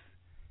Mavericks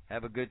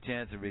have a good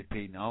chance of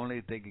repeating. Only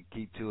if they can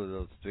keep two of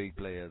those three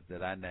players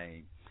that I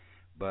named.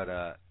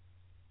 But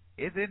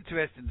it's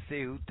interesting to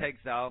see who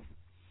takes off,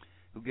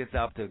 who gets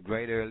off to a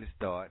great early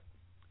start.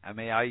 I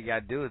mean, all you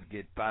got to do is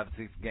get 5 or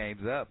 6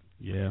 games up.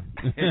 Yeah.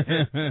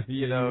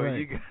 you know, right.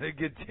 you got a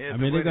good chance. I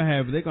mean, they're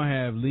gonna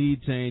have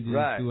lead changes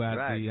throughout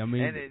the. I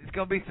mean, and it's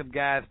gonna be some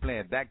guys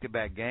playing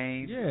back-to-back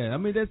games. Yeah, I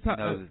mean that's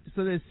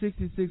so there's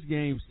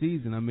 66-game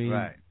season. I mean,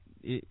 right.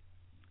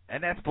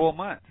 And that's 4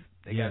 months.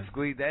 They got to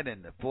squeeze that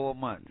into 4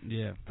 months.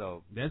 Yeah.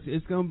 So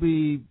it's gonna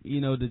be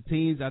the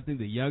teams. I think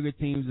the younger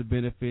teams will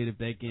benefit if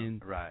they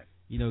can. Right.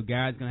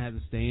 Guys gonna have to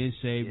stay in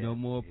shape. No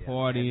more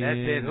partying.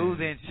 And that's it. Who's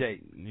in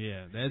shape?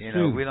 Yeah, that's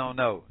true. We don't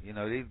know.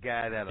 These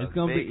guys have it's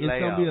gonna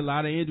be a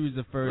lot of injuries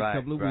the first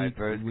couple of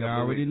weeks. We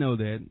already know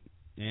that, and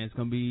it's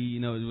gonna be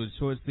it was a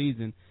short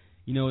season.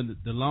 you know,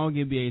 the long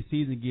NBA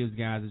season gives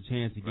guys a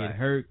chance to get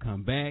hurt,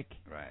 come back,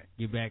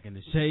 get back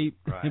into shape,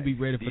 and be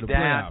ready for the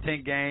playoffs. Down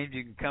 10 games,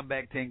 you can come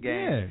back 10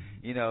 games.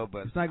 You know,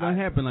 but it's not going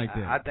to happen like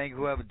that. I think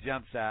whoever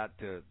jumps out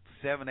to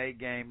 7-8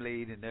 game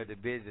lead in their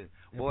division,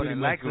 more than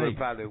likely will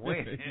probably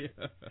win.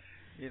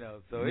 You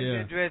know, so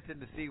it's interesting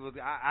to see.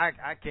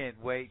 I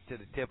can't wait to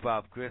the tip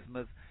off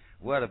Christmas.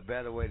 What a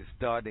better way to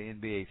start the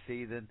NBA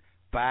season.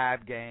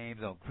 5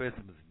 games on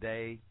Christmas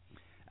Day.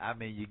 I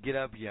mean, you get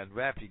up, you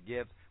unwrap your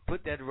gift,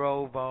 put that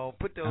robe on,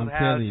 put those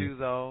house shoes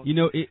on. You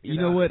know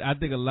what? I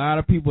think a lot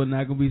of people are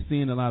not going to be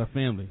seeing a lot of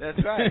family. That's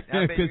right.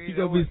 Because you're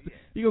going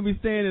to be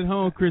staying at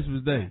home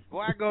Christmas Day.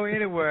 Why go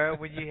anywhere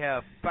when you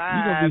have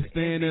 5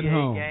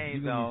 NBA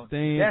games on?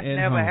 That's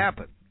never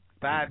happened.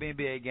 5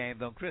 NBA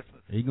games on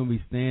Christmas. You're going to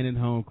be staying at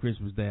home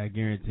Christmas Day, I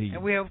guarantee you.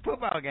 And we have a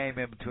football game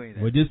in between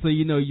that. Well, just so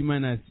you know, you might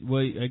not,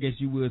 well, I guess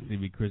you will see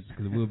me Christmas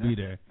because we'll be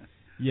there.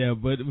 Yeah,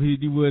 but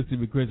you will see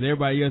me Christmas.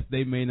 Everybody else,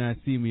 they may not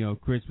see me on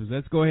Christmas.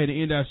 Let's go ahead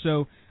and end our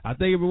show. I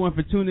thank everyone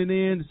for tuning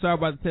in. Sorry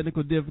about the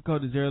technical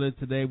difficulties earlier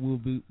today. We'll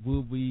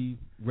be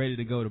ready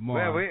to go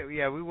tomorrow. Well,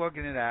 we're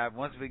working it out.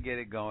 Once we get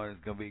it going, it's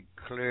going to be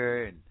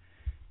clear and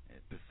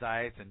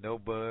precise and no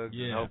bugs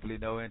and hopefully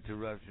no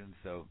interruptions.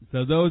 So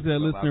those that are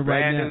listening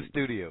right now, brand new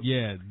studio.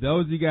 Yeah,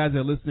 those of you guys that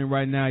are listening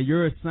right now,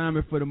 your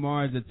assignment for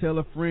tomorrow is to tell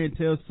a friend,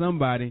 tell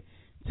somebody.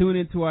 Tune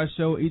into our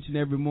show each and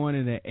every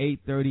morning at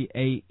 8:30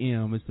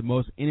 a.m. It's the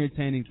most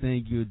entertaining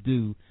thing you'll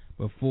do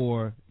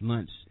before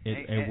lunch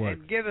at work.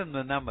 And give them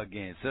the number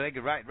again so they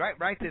can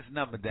write this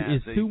number down.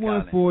 It's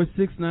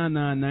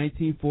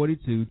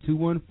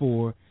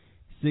 214-699-1942,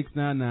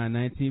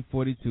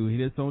 214-699-1942.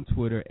 Hit us on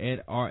Twitter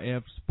at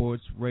RF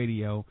Sports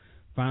Radio.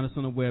 Find us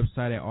on the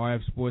website at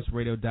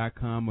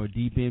rfsportsradio.com or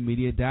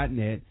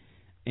deependmedia.net.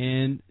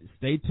 And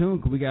stay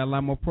tuned because we got a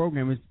lot more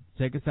programming.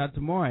 Check us out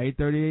tomorrow at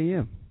 8:30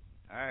 a.m.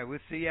 All right, we'll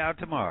see you out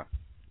tomorrow.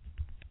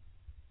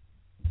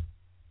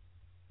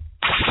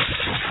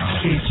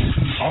 It's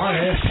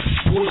RF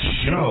Sports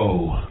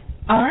Show.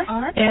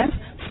 RF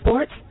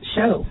Sports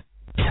Show.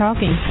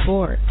 Talking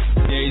sports.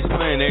 Yeah, he's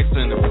playing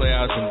excellent in the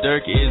playoffs, and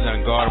Dirk is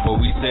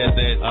unguardable. We said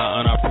that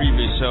on our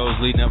previous shows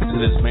leading up to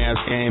this Mavs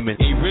game, and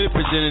he really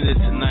presented it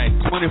tonight.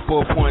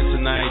 24 points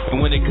tonight, and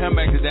when they come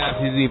back to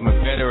Dallas, he's even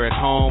better at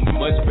home,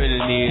 much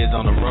better than he is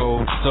on the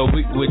road. So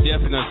we're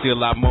definitely going to see a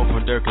lot more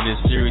from Dirk in this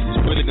series.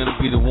 He's really going to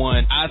be the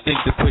one, I think,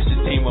 to push the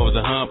team over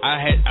the hump.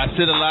 I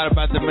said a lot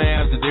about the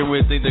Mavs. I didn't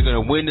really think they're going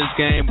to win this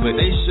game, but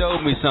they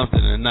showed me something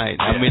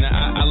tonight. I mean,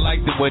 I like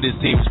the way this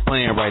team's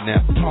playing right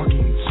now.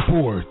 Talking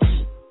sports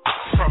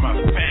from a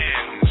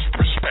fan's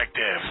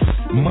perspective.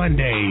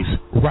 Mondays,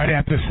 right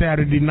after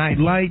Saturday Night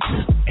Lights,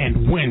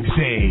 and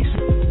Wednesdays,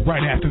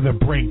 right after the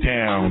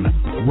breakdown,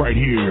 right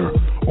here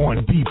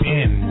on Deep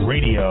End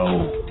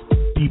Radio,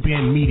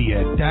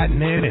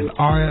 deependmedia.net and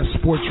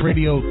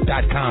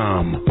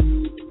rfsportsradio.com.